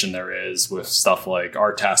collaboration there is with stuff like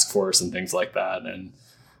our task force and things like that. And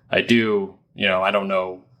I do, I don't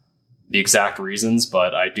know the exact reasons,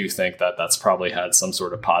 but I do think that that's probably had some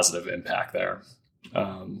sort of positive impact there.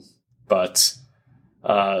 But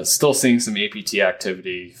still seeing some APT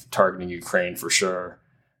activity targeting Ukraine for sure.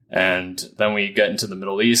 And then we get into the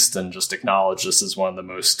Middle East and just acknowledge this is one of the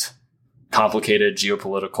most complicated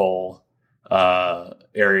geopolitical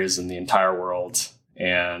areas in the entire world.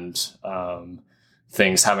 And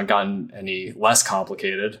things haven't gotten any less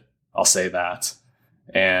complicated, I'll say that.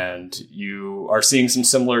 And you are seeing some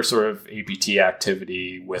similar sort of APT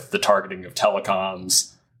activity with the targeting of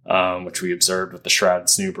telecoms, which we observed with the Shroud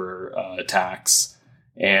Snooper attacks.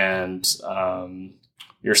 And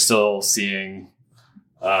you're still seeing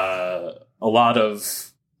a lot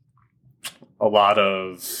of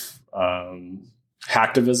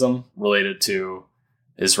hacktivism related to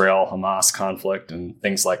Israel-Hamas conflict and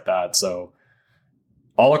things like that. So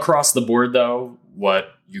all across the board, though, what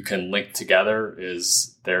you can link together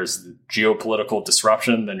is there's geopolitical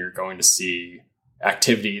disruption, then you're going to see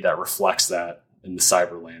activity that reflects that in the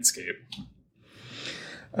cyber landscape.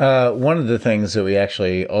 One of the things that we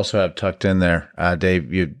actually also have tucked in there,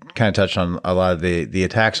 Dave, you kind of touched on a lot of the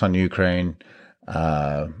attacks on Ukraine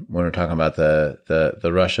when we're talking about the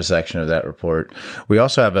Russia section of that report. We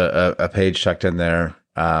also have a page tucked in there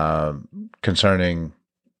concerning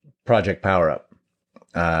Project Power Up.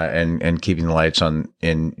 And keeping the lights on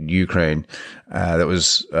in Ukraine. That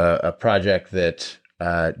was a project that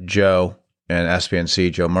Joe and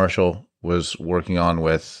SPNC, Joe Marshall, was working on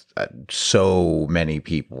with so many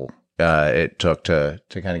people. It took to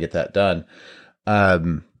kind of get that done. I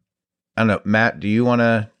don't know, Matt. Are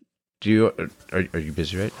you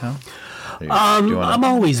busy right now? I'm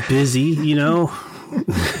always busy.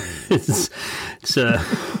 It's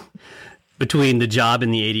between the job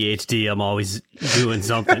and the ADHD, I'm always doing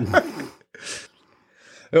something. Well,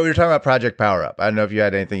 we were talking about Project Power Up. I don't know if you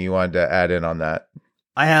had anything you wanted to add in on that.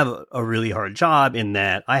 I have a really hard job in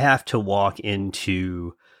that I have to walk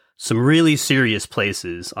into some really serious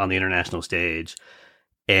places on the international stage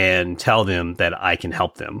and tell them that I can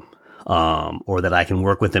help them, or that I can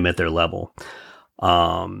work with them at their level.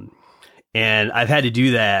 And I've had to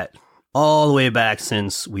do that all the way back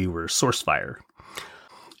since we were SourceFire.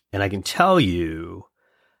 And I can tell you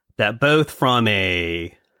that both from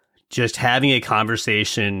just having a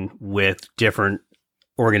conversation with different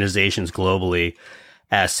organizations globally,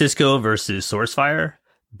 as Cisco versus SourceFire,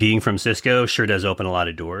 being from Cisco sure does open a lot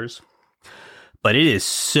of doors. But it is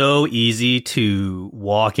so easy to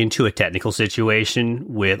walk into a technical situation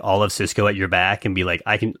with all of Cisco at your back and be like,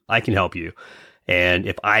 I can help you. And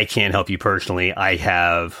if I can't help you personally, I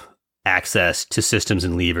have access to systems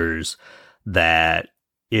and levers that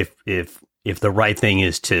if the right thing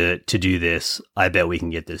is to do this, I bet we can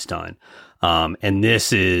get this done. And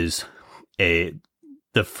this is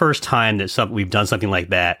the first time that we've done something like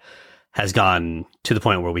that has gone to the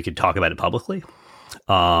point where we could talk about it publicly.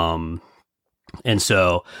 And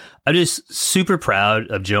so I'm just super proud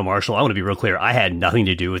of Joe Marshall. I want to be real clear. I had nothing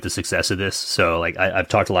to do with the success of this. So I've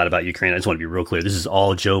talked a lot about Ukraine. I just want to be real clear. This is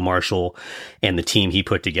all Joe Marshall and the team he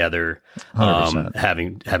put together,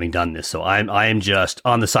 having done this. So I am just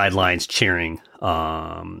on the sidelines cheering,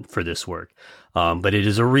 for this work. But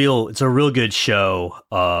it's a real good show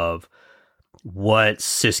of what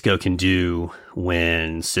Cisco can do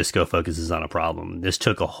when Cisco focuses on a problem. This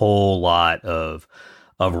took a whole lot of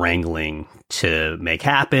wrangling to make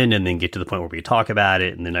happen and then get to the point where we could talk about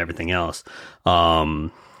it and then everything else.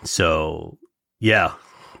 So yeah,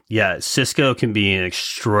 Cisco can be an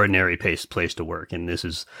extraordinary place to work. And this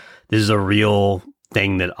is a real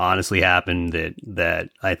thing that honestly happened that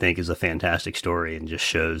I think is a fantastic story and just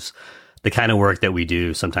shows the kind of work that we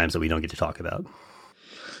do sometimes that we don't get to talk about.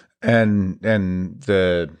 And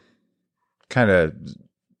the kind of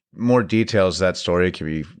more details of that story can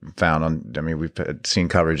be found on, we've seen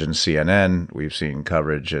coverage in CNN, we've seen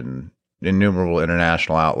coverage in innumerable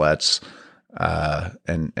international outlets,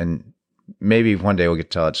 and maybe one day we'll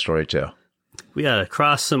get to tell that story too. We gotta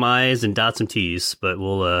cross some I's and dot some T's, but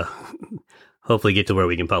hopefully get to where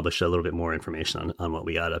we can publish a little bit more information on what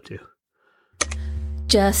we got up to.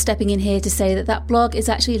 Just stepping in here to say that blog is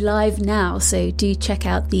actually live now, so do check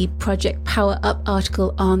out the Project Power Up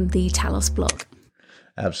article on the Talos blog.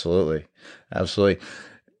 Absolutely.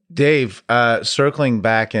 Dave, circling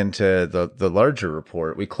back into the larger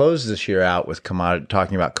report, we closed this year out with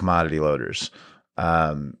talking about commodity loaders,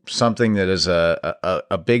 something that is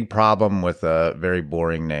a big problem with a very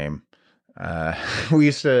boring name. We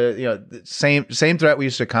used to, same threat we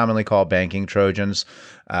used to commonly call banking Trojans.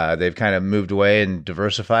 They've kind of moved away and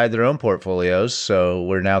diversified their own portfolios, so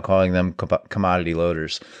we're now calling them commodity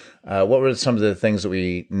loaders. What were some of the things that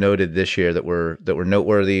we noted this year that were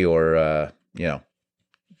noteworthy, or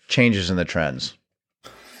changes in the trends?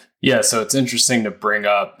 Yeah, so it's interesting to bring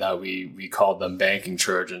up that we called them banking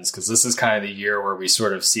Trojans, because this is kind of the year where we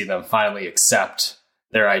sort of see them finally accept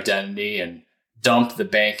their identity and dump the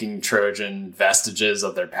banking Trojan vestiges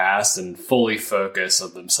of their past and fully focus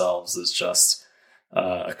of themselves as just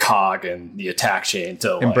a cog in the attack chain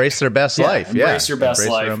to embrace their best life. Embrace your best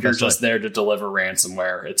life. You're just there to deliver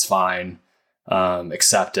ransomware. It's fine.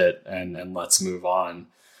 Accept it and let's move on.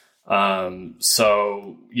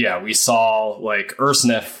 So yeah, we saw like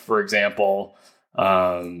Ursnif, for example,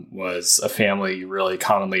 was a family really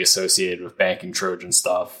commonly associated with banking Trojan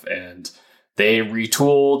stuff, and they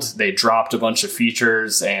retooled, they dropped a bunch of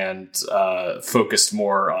features and focused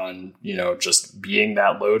more on, just being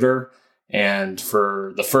that loader. And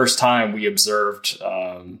for the first time, we observed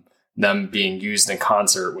them being used in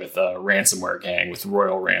concert with a ransomware gang, with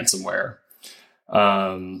Royal Ransomware.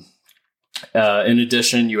 In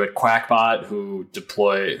addition, you had Quackbot, who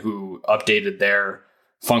updated their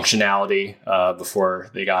functionality before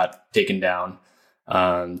they got taken down.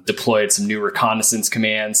 Deployed some new reconnaissance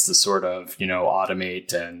commands to sort of,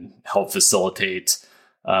 automate and help facilitate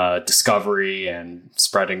discovery and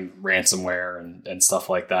spreading ransomware and stuff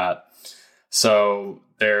like that. So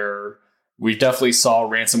we definitely saw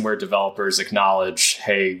ransomware developers acknowledge,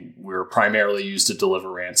 hey, we're primarily used to deliver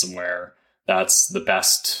ransomware. That's the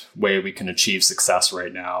best way we can achieve success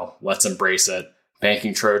right now. Let's embrace it.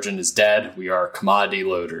 Banking Trojan is dead. We are commodity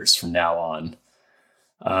loaders from now on.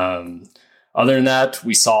 Other than that,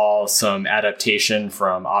 we saw some adaptation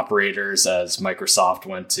from operators as Microsoft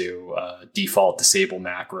went to default disable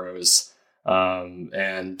macros.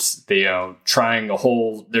 And they, trying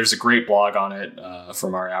there's a great blog on it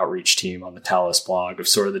from our outreach team on the Talos blog of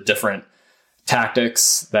sort of the different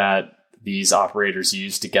tactics that these operators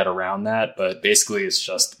use to get around that. But basically it's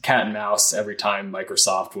just cat and mouse every time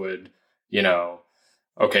Microsoft would,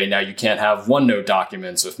 okay, now you can't have OneNote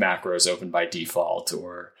documents with macros open by default,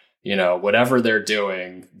 or, whatever they're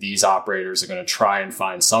doing, these operators are going to try and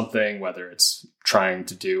find something, whether it's trying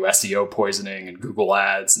to do SEO poisoning and Google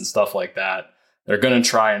ads and stuff like that. They're going to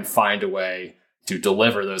try and find a way to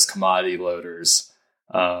deliver those commodity loaders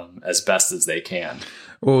as best as they can.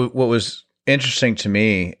 Well, what was interesting to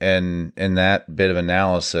me in that bit of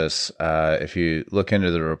analysis, if you look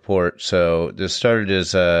into the report, so this started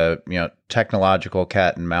as a technological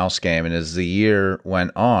cat and mouse game, and as the year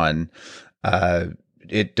went on,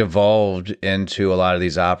 it devolved into a lot of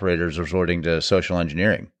these operators resorting to social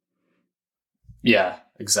engineering. Yeah,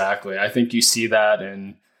 exactly. I think you see that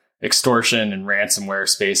in extortion and ransomware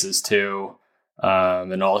spaces too,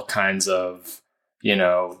 and all kinds of,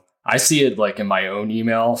 I see it like in my own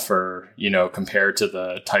email for, compared to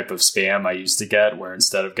the type of spam I used to get, where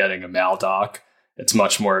instead of getting a maldoc, it's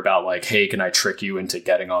much more about like, hey, can I trick you into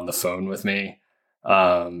getting on the phone with me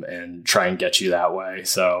and try and get you that way.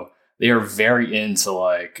 So they are very into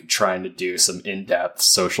like trying to do some in-depth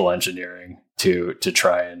social engineering to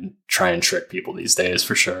try and trick people these days,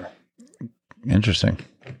 for sure. Interesting.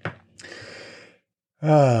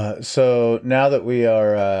 So now that we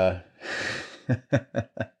are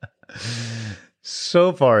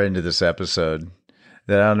so far into this episode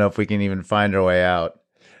that I don't know if we can even find our way out,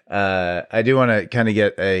 I do want to kind of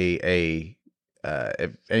get if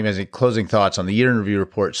anyone has any closing thoughts on the year in review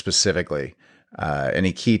report specifically.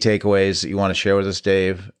 Any key takeaways that you want to share with us,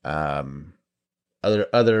 Dave?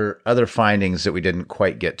 Other findings that we didn't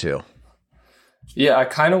quite get to. Yeah, I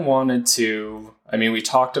kind of wanted to. We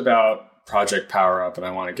talked about Project Power Up, and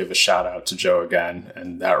I want to give a shout out to Joe again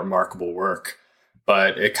and that remarkable work.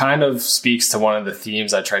 But it kind of speaks to one of the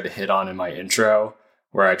themes I tried to hit on in my intro,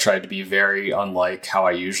 where I tried to be very unlike how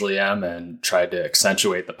I usually am and tried to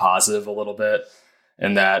accentuate the positive a little bit.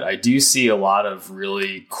 And that I do see a lot of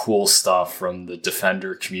really cool stuff from the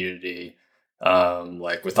Defender community,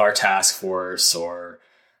 like with our task force or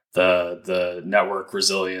the Network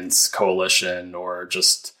Resilience Coalition, or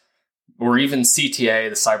even CTA,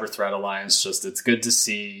 the Cyber Threat Alliance. Just it's good to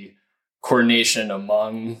see coordination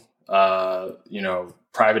among,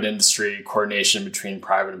 private industry, coordination between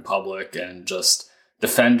private and public, and just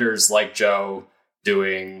defenders like Joe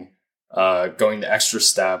going the extra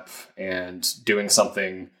step and doing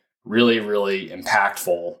something really, really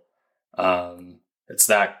impactful. It's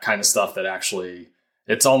that kind of stuff that actually,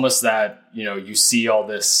 it's almost that, you see all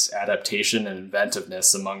this adaptation and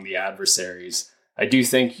inventiveness among the adversaries. I do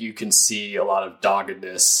think you can see a lot of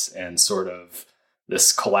doggedness and sort of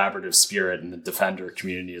this collaborative spirit in the defender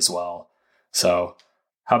community as well. So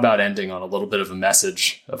how about ending on a little bit of a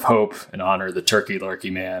message of hope and honor the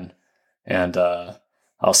TurkeyLurkey Man? And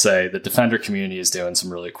I'll say the defender community is doing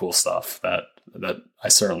some really cool stuff that I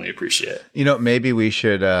certainly appreciate. Maybe we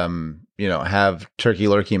should, have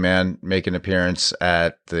TurkeyLurkey Man make an appearance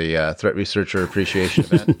at the Threat Researcher Appreciation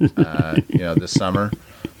event, this summer,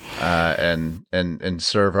 and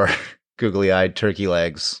serve our googly-eyed turkey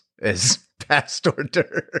legs as past hors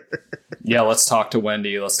d'oeuvre. Yeah, let's talk to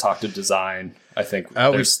Wendy. Let's talk to design. I think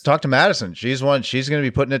we've talked to Madison. She's going to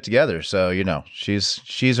be putting it together. So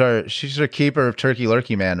she's our keeper of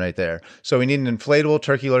TurkeyLurkey Man right there. So we need an inflatable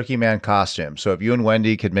TurkeyLurkey Man costume. So if you and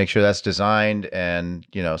Wendy could make sure that's designed and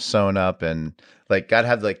sewn up and gotta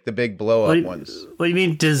have the big blow up ones. What do you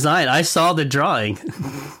mean design? I saw the drawing.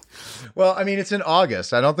 Well, I mean, it's in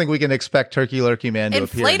August. I don't think we can expect TurkeyLurkey Man to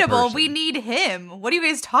appear in person. Inflatable, we need him. What are you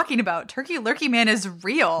guys talking about? TurkeyLurkey Man is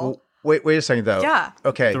real. Well, wait a second, though. Yeah.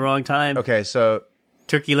 Okay. At the wrong time. Okay, so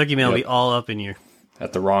TurkeyLurkey Man will be all up in you.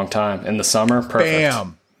 At the wrong time. In the summer? Perfect.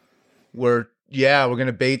 Bam. We're going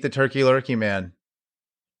to bait the TurkeyLurkey Man.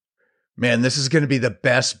 Man, this is going to be the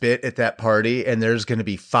best bit at that party, and there's going to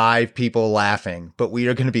be 5 people laughing, but we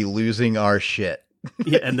are going to be losing our shit.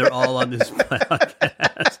 Yeah, and they're all on this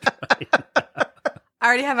podcast. I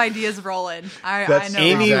already have ideas rolling. I know.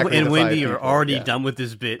 Amy exactly and Wendy are people, already done with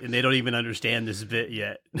this bit, and they don't even understand this bit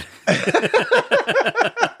yet.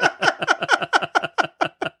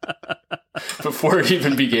 Before it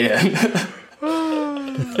even began.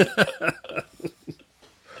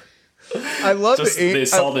 I love it. They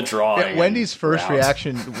saw the drawing. Wendy's first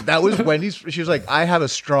reaction, that was Wendy's. She was like, I have a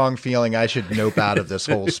strong feeling I should nope out of this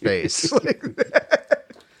whole space.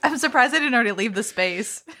 I'm surprised I didn't already leave the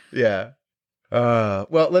space. Yeah.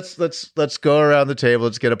 Well, let's go around the table.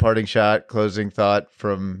 Let's get a parting shot, closing thought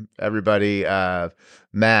from everybody.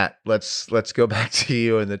 Matt, let's go back to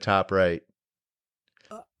you in the top right.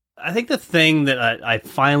 I think the thing that I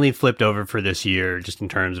finally flipped over for this year, just in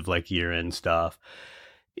terms of year-end stuff,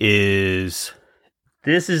 is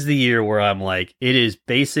this is the year where I'm like, it is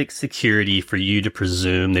basic security for you to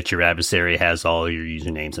presume that your adversary has all your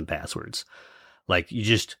usernames and passwords. You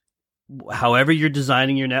just, however you're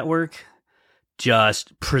designing your network,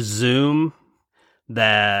 just presume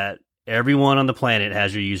that everyone on the planet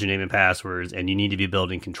has your username and passwords, and you need to be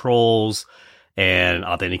building controls and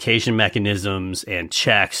authentication mechanisms and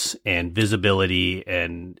checks and visibility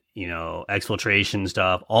and, exfiltration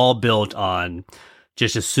stuff, all built on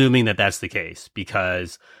just assuming that that's the case,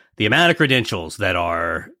 because the amount of credentials that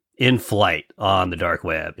are in flight on the dark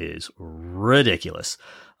web is ridiculous.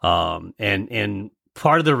 And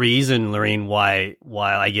part of the reason, Lorraine, why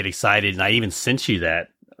I get excited, and I even sent you that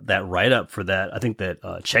write up for that, I think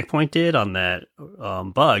that Checkpoint did on that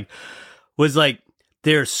bug, was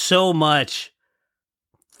there's so much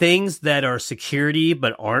things that are security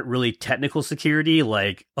but aren't really technical security,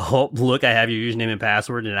 oh, look, I have your username and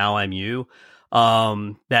password and now I'm you,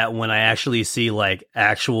 that when I actually see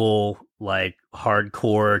actual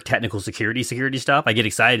hardcore technical security stuff, I get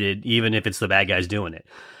excited even if it's the bad guys doing it.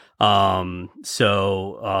 So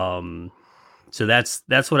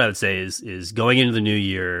that's what I would say is going into the new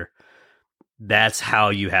year, that's how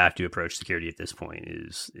you have to approach security at this point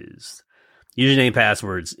is username and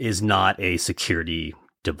passwords is not a security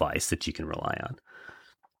device that you can rely on.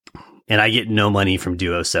 And I get no money from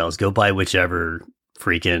Duo Cells. Go buy whichever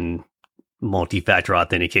freaking multi-factor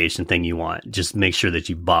authentication thing you want. Just make sure that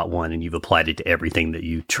you bought one and you've applied it to everything that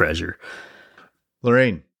you treasure.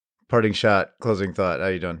 Lorraine, parting shot, closing thought. How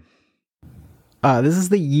you doing? This is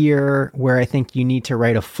the year where I think you need to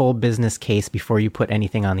write a full business case before you put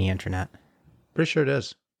anything on the internet. Pretty sure it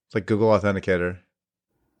is. It's like Google Authenticator.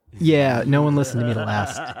 Yeah, no one listened to me the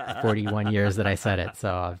last 41 years that I said it, so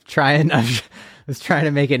I was trying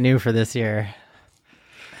to make it new for this year.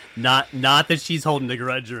 Not that she's holding a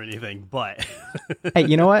grudge or anything, but hey,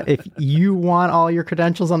 you know what? If you want all your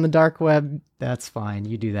credentials on the dark web, that's fine.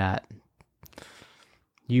 You do that.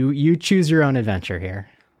 You choose your own adventure here.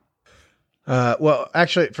 Well,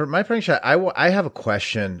 actually, for my prank shot, I have a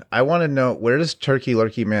question. I want to know, where does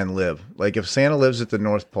TurkeyLurkey Man live? If Santa lives at the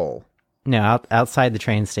North Pole. No, outside the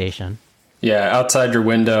train station. Yeah, outside your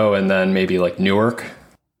window, and then maybe like Newark.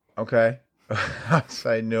 Okay.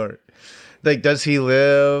 Outside Newark. Like, does he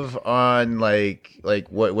live on like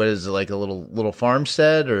what is it, like a little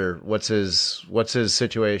farmstead, or what's his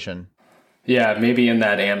situation? Yeah, maybe in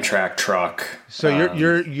that Amtrak truck. So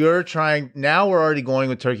you're trying now. We're already going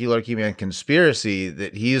with TurkeyLurkey Man conspiracy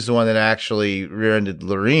that he's the one that actually rear-ended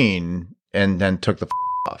Lorene and then took the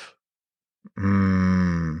off.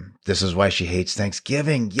 This is why she hates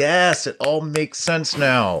Thanksgiving. Yes, it all makes sense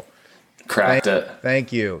now. Cracked it.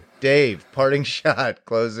 Thank you, Dave. Parting shot,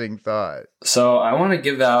 closing thought. So I want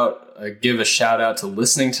to give a shout out to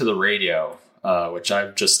listening to the radio, which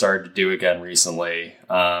I've just started to do again recently.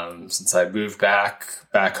 Since I moved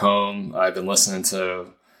back home, I've been listening to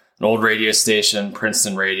an old radio station,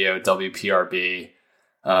 Princeton Radio, WPRB,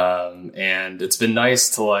 and it's been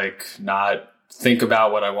nice to like not think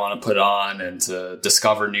about what I want to put on and to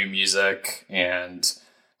discover new music and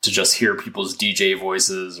to just hear people's DJ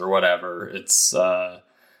voices or whatever. It's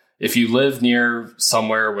if you live near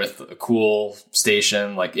somewhere with a cool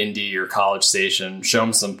station like indie or college station, show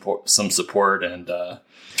them some support and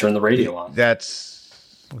turn the radio on.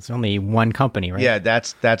 It's only one company, right? Yeah,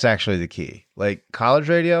 that's actually the key. Like college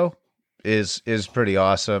radio is pretty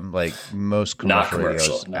awesome. Like most commercial, not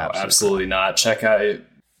commercial. radios, No, absolutely not. Check out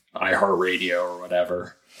iHeartRadio or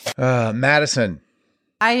whatever. Madison.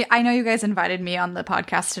 I know you guys invited me on the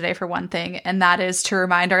podcast today for one thing, and that is to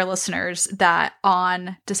remind our listeners that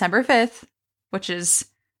on December 5th, which is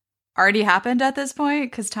already happened at this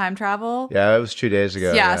point because time travel. Yeah, it was 2 days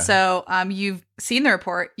ago. Yeah, so you've seen the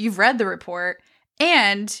report, you've read the report,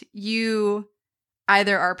 and you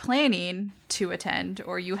either are planning to attend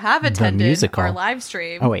or you have attended our live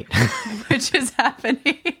stream. Oh, wait. Which is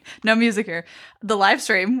happening. No music here. The live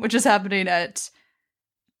stream, which is happening at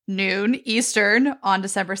noon Eastern on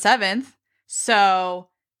December 7th. So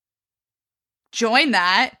join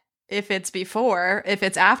that if it's before. If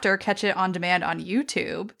it's after, catch it on demand on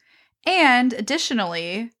YouTube. And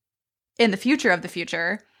additionally, in the future of the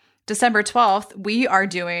future, December 12th, we are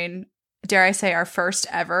doing, dare I say, our first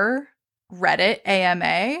ever Reddit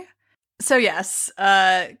AMA. So yes,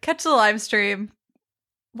 catch the live stream,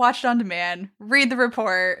 watch it on demand, read the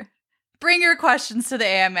report, bring your questions to the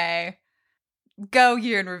AMA, go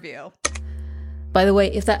year in review. By the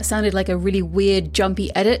way, if that sounded like a really weird,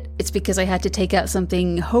 jumpy edit, it's because I had to take out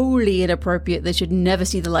something wholly inappropriate that should never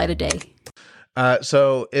see the light of day.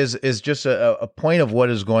 So is just a point of what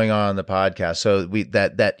is going on the podcast. So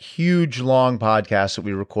that huge long podcast that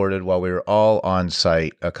we recorded while we were all on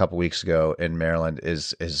site a couple weeks ago in Maryland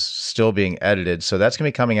is still being edited. So that's going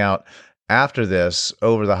to be coming out after this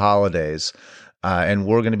over the holidays. And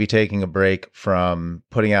we're going to be taking a break from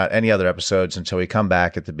putting out any other episodes until we come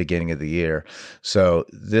back at the beginning of the year. So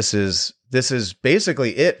this is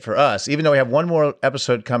basically it for us. Even though we have one more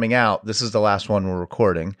episode coming out, this is the last one we're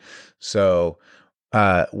recording. So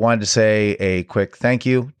wanted to say a quick thank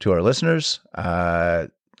you to our listeners.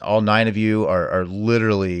 All 9 of you are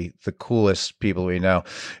literally the coolest people we know.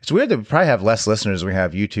 It's weird that we probably have less listeners than we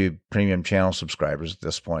have YouTube premium channel subscribers at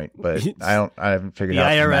this point, but I haven't figured out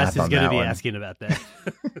the IRS math is going to be asking about that.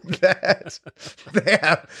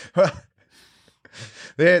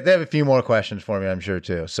 They have a few more questions for me, I'm sure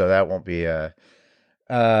too. So that won't be high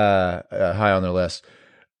on their list.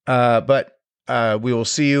 But we will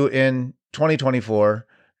see you in 2024.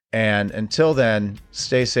 And until then,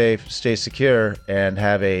 stay safe, stay secure, and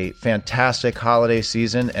have a fantastic holiday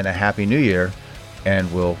season and a happy new year.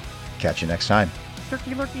 And we'll catch you next time.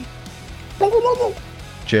 TurkeyLurkey.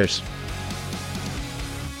 Cheers.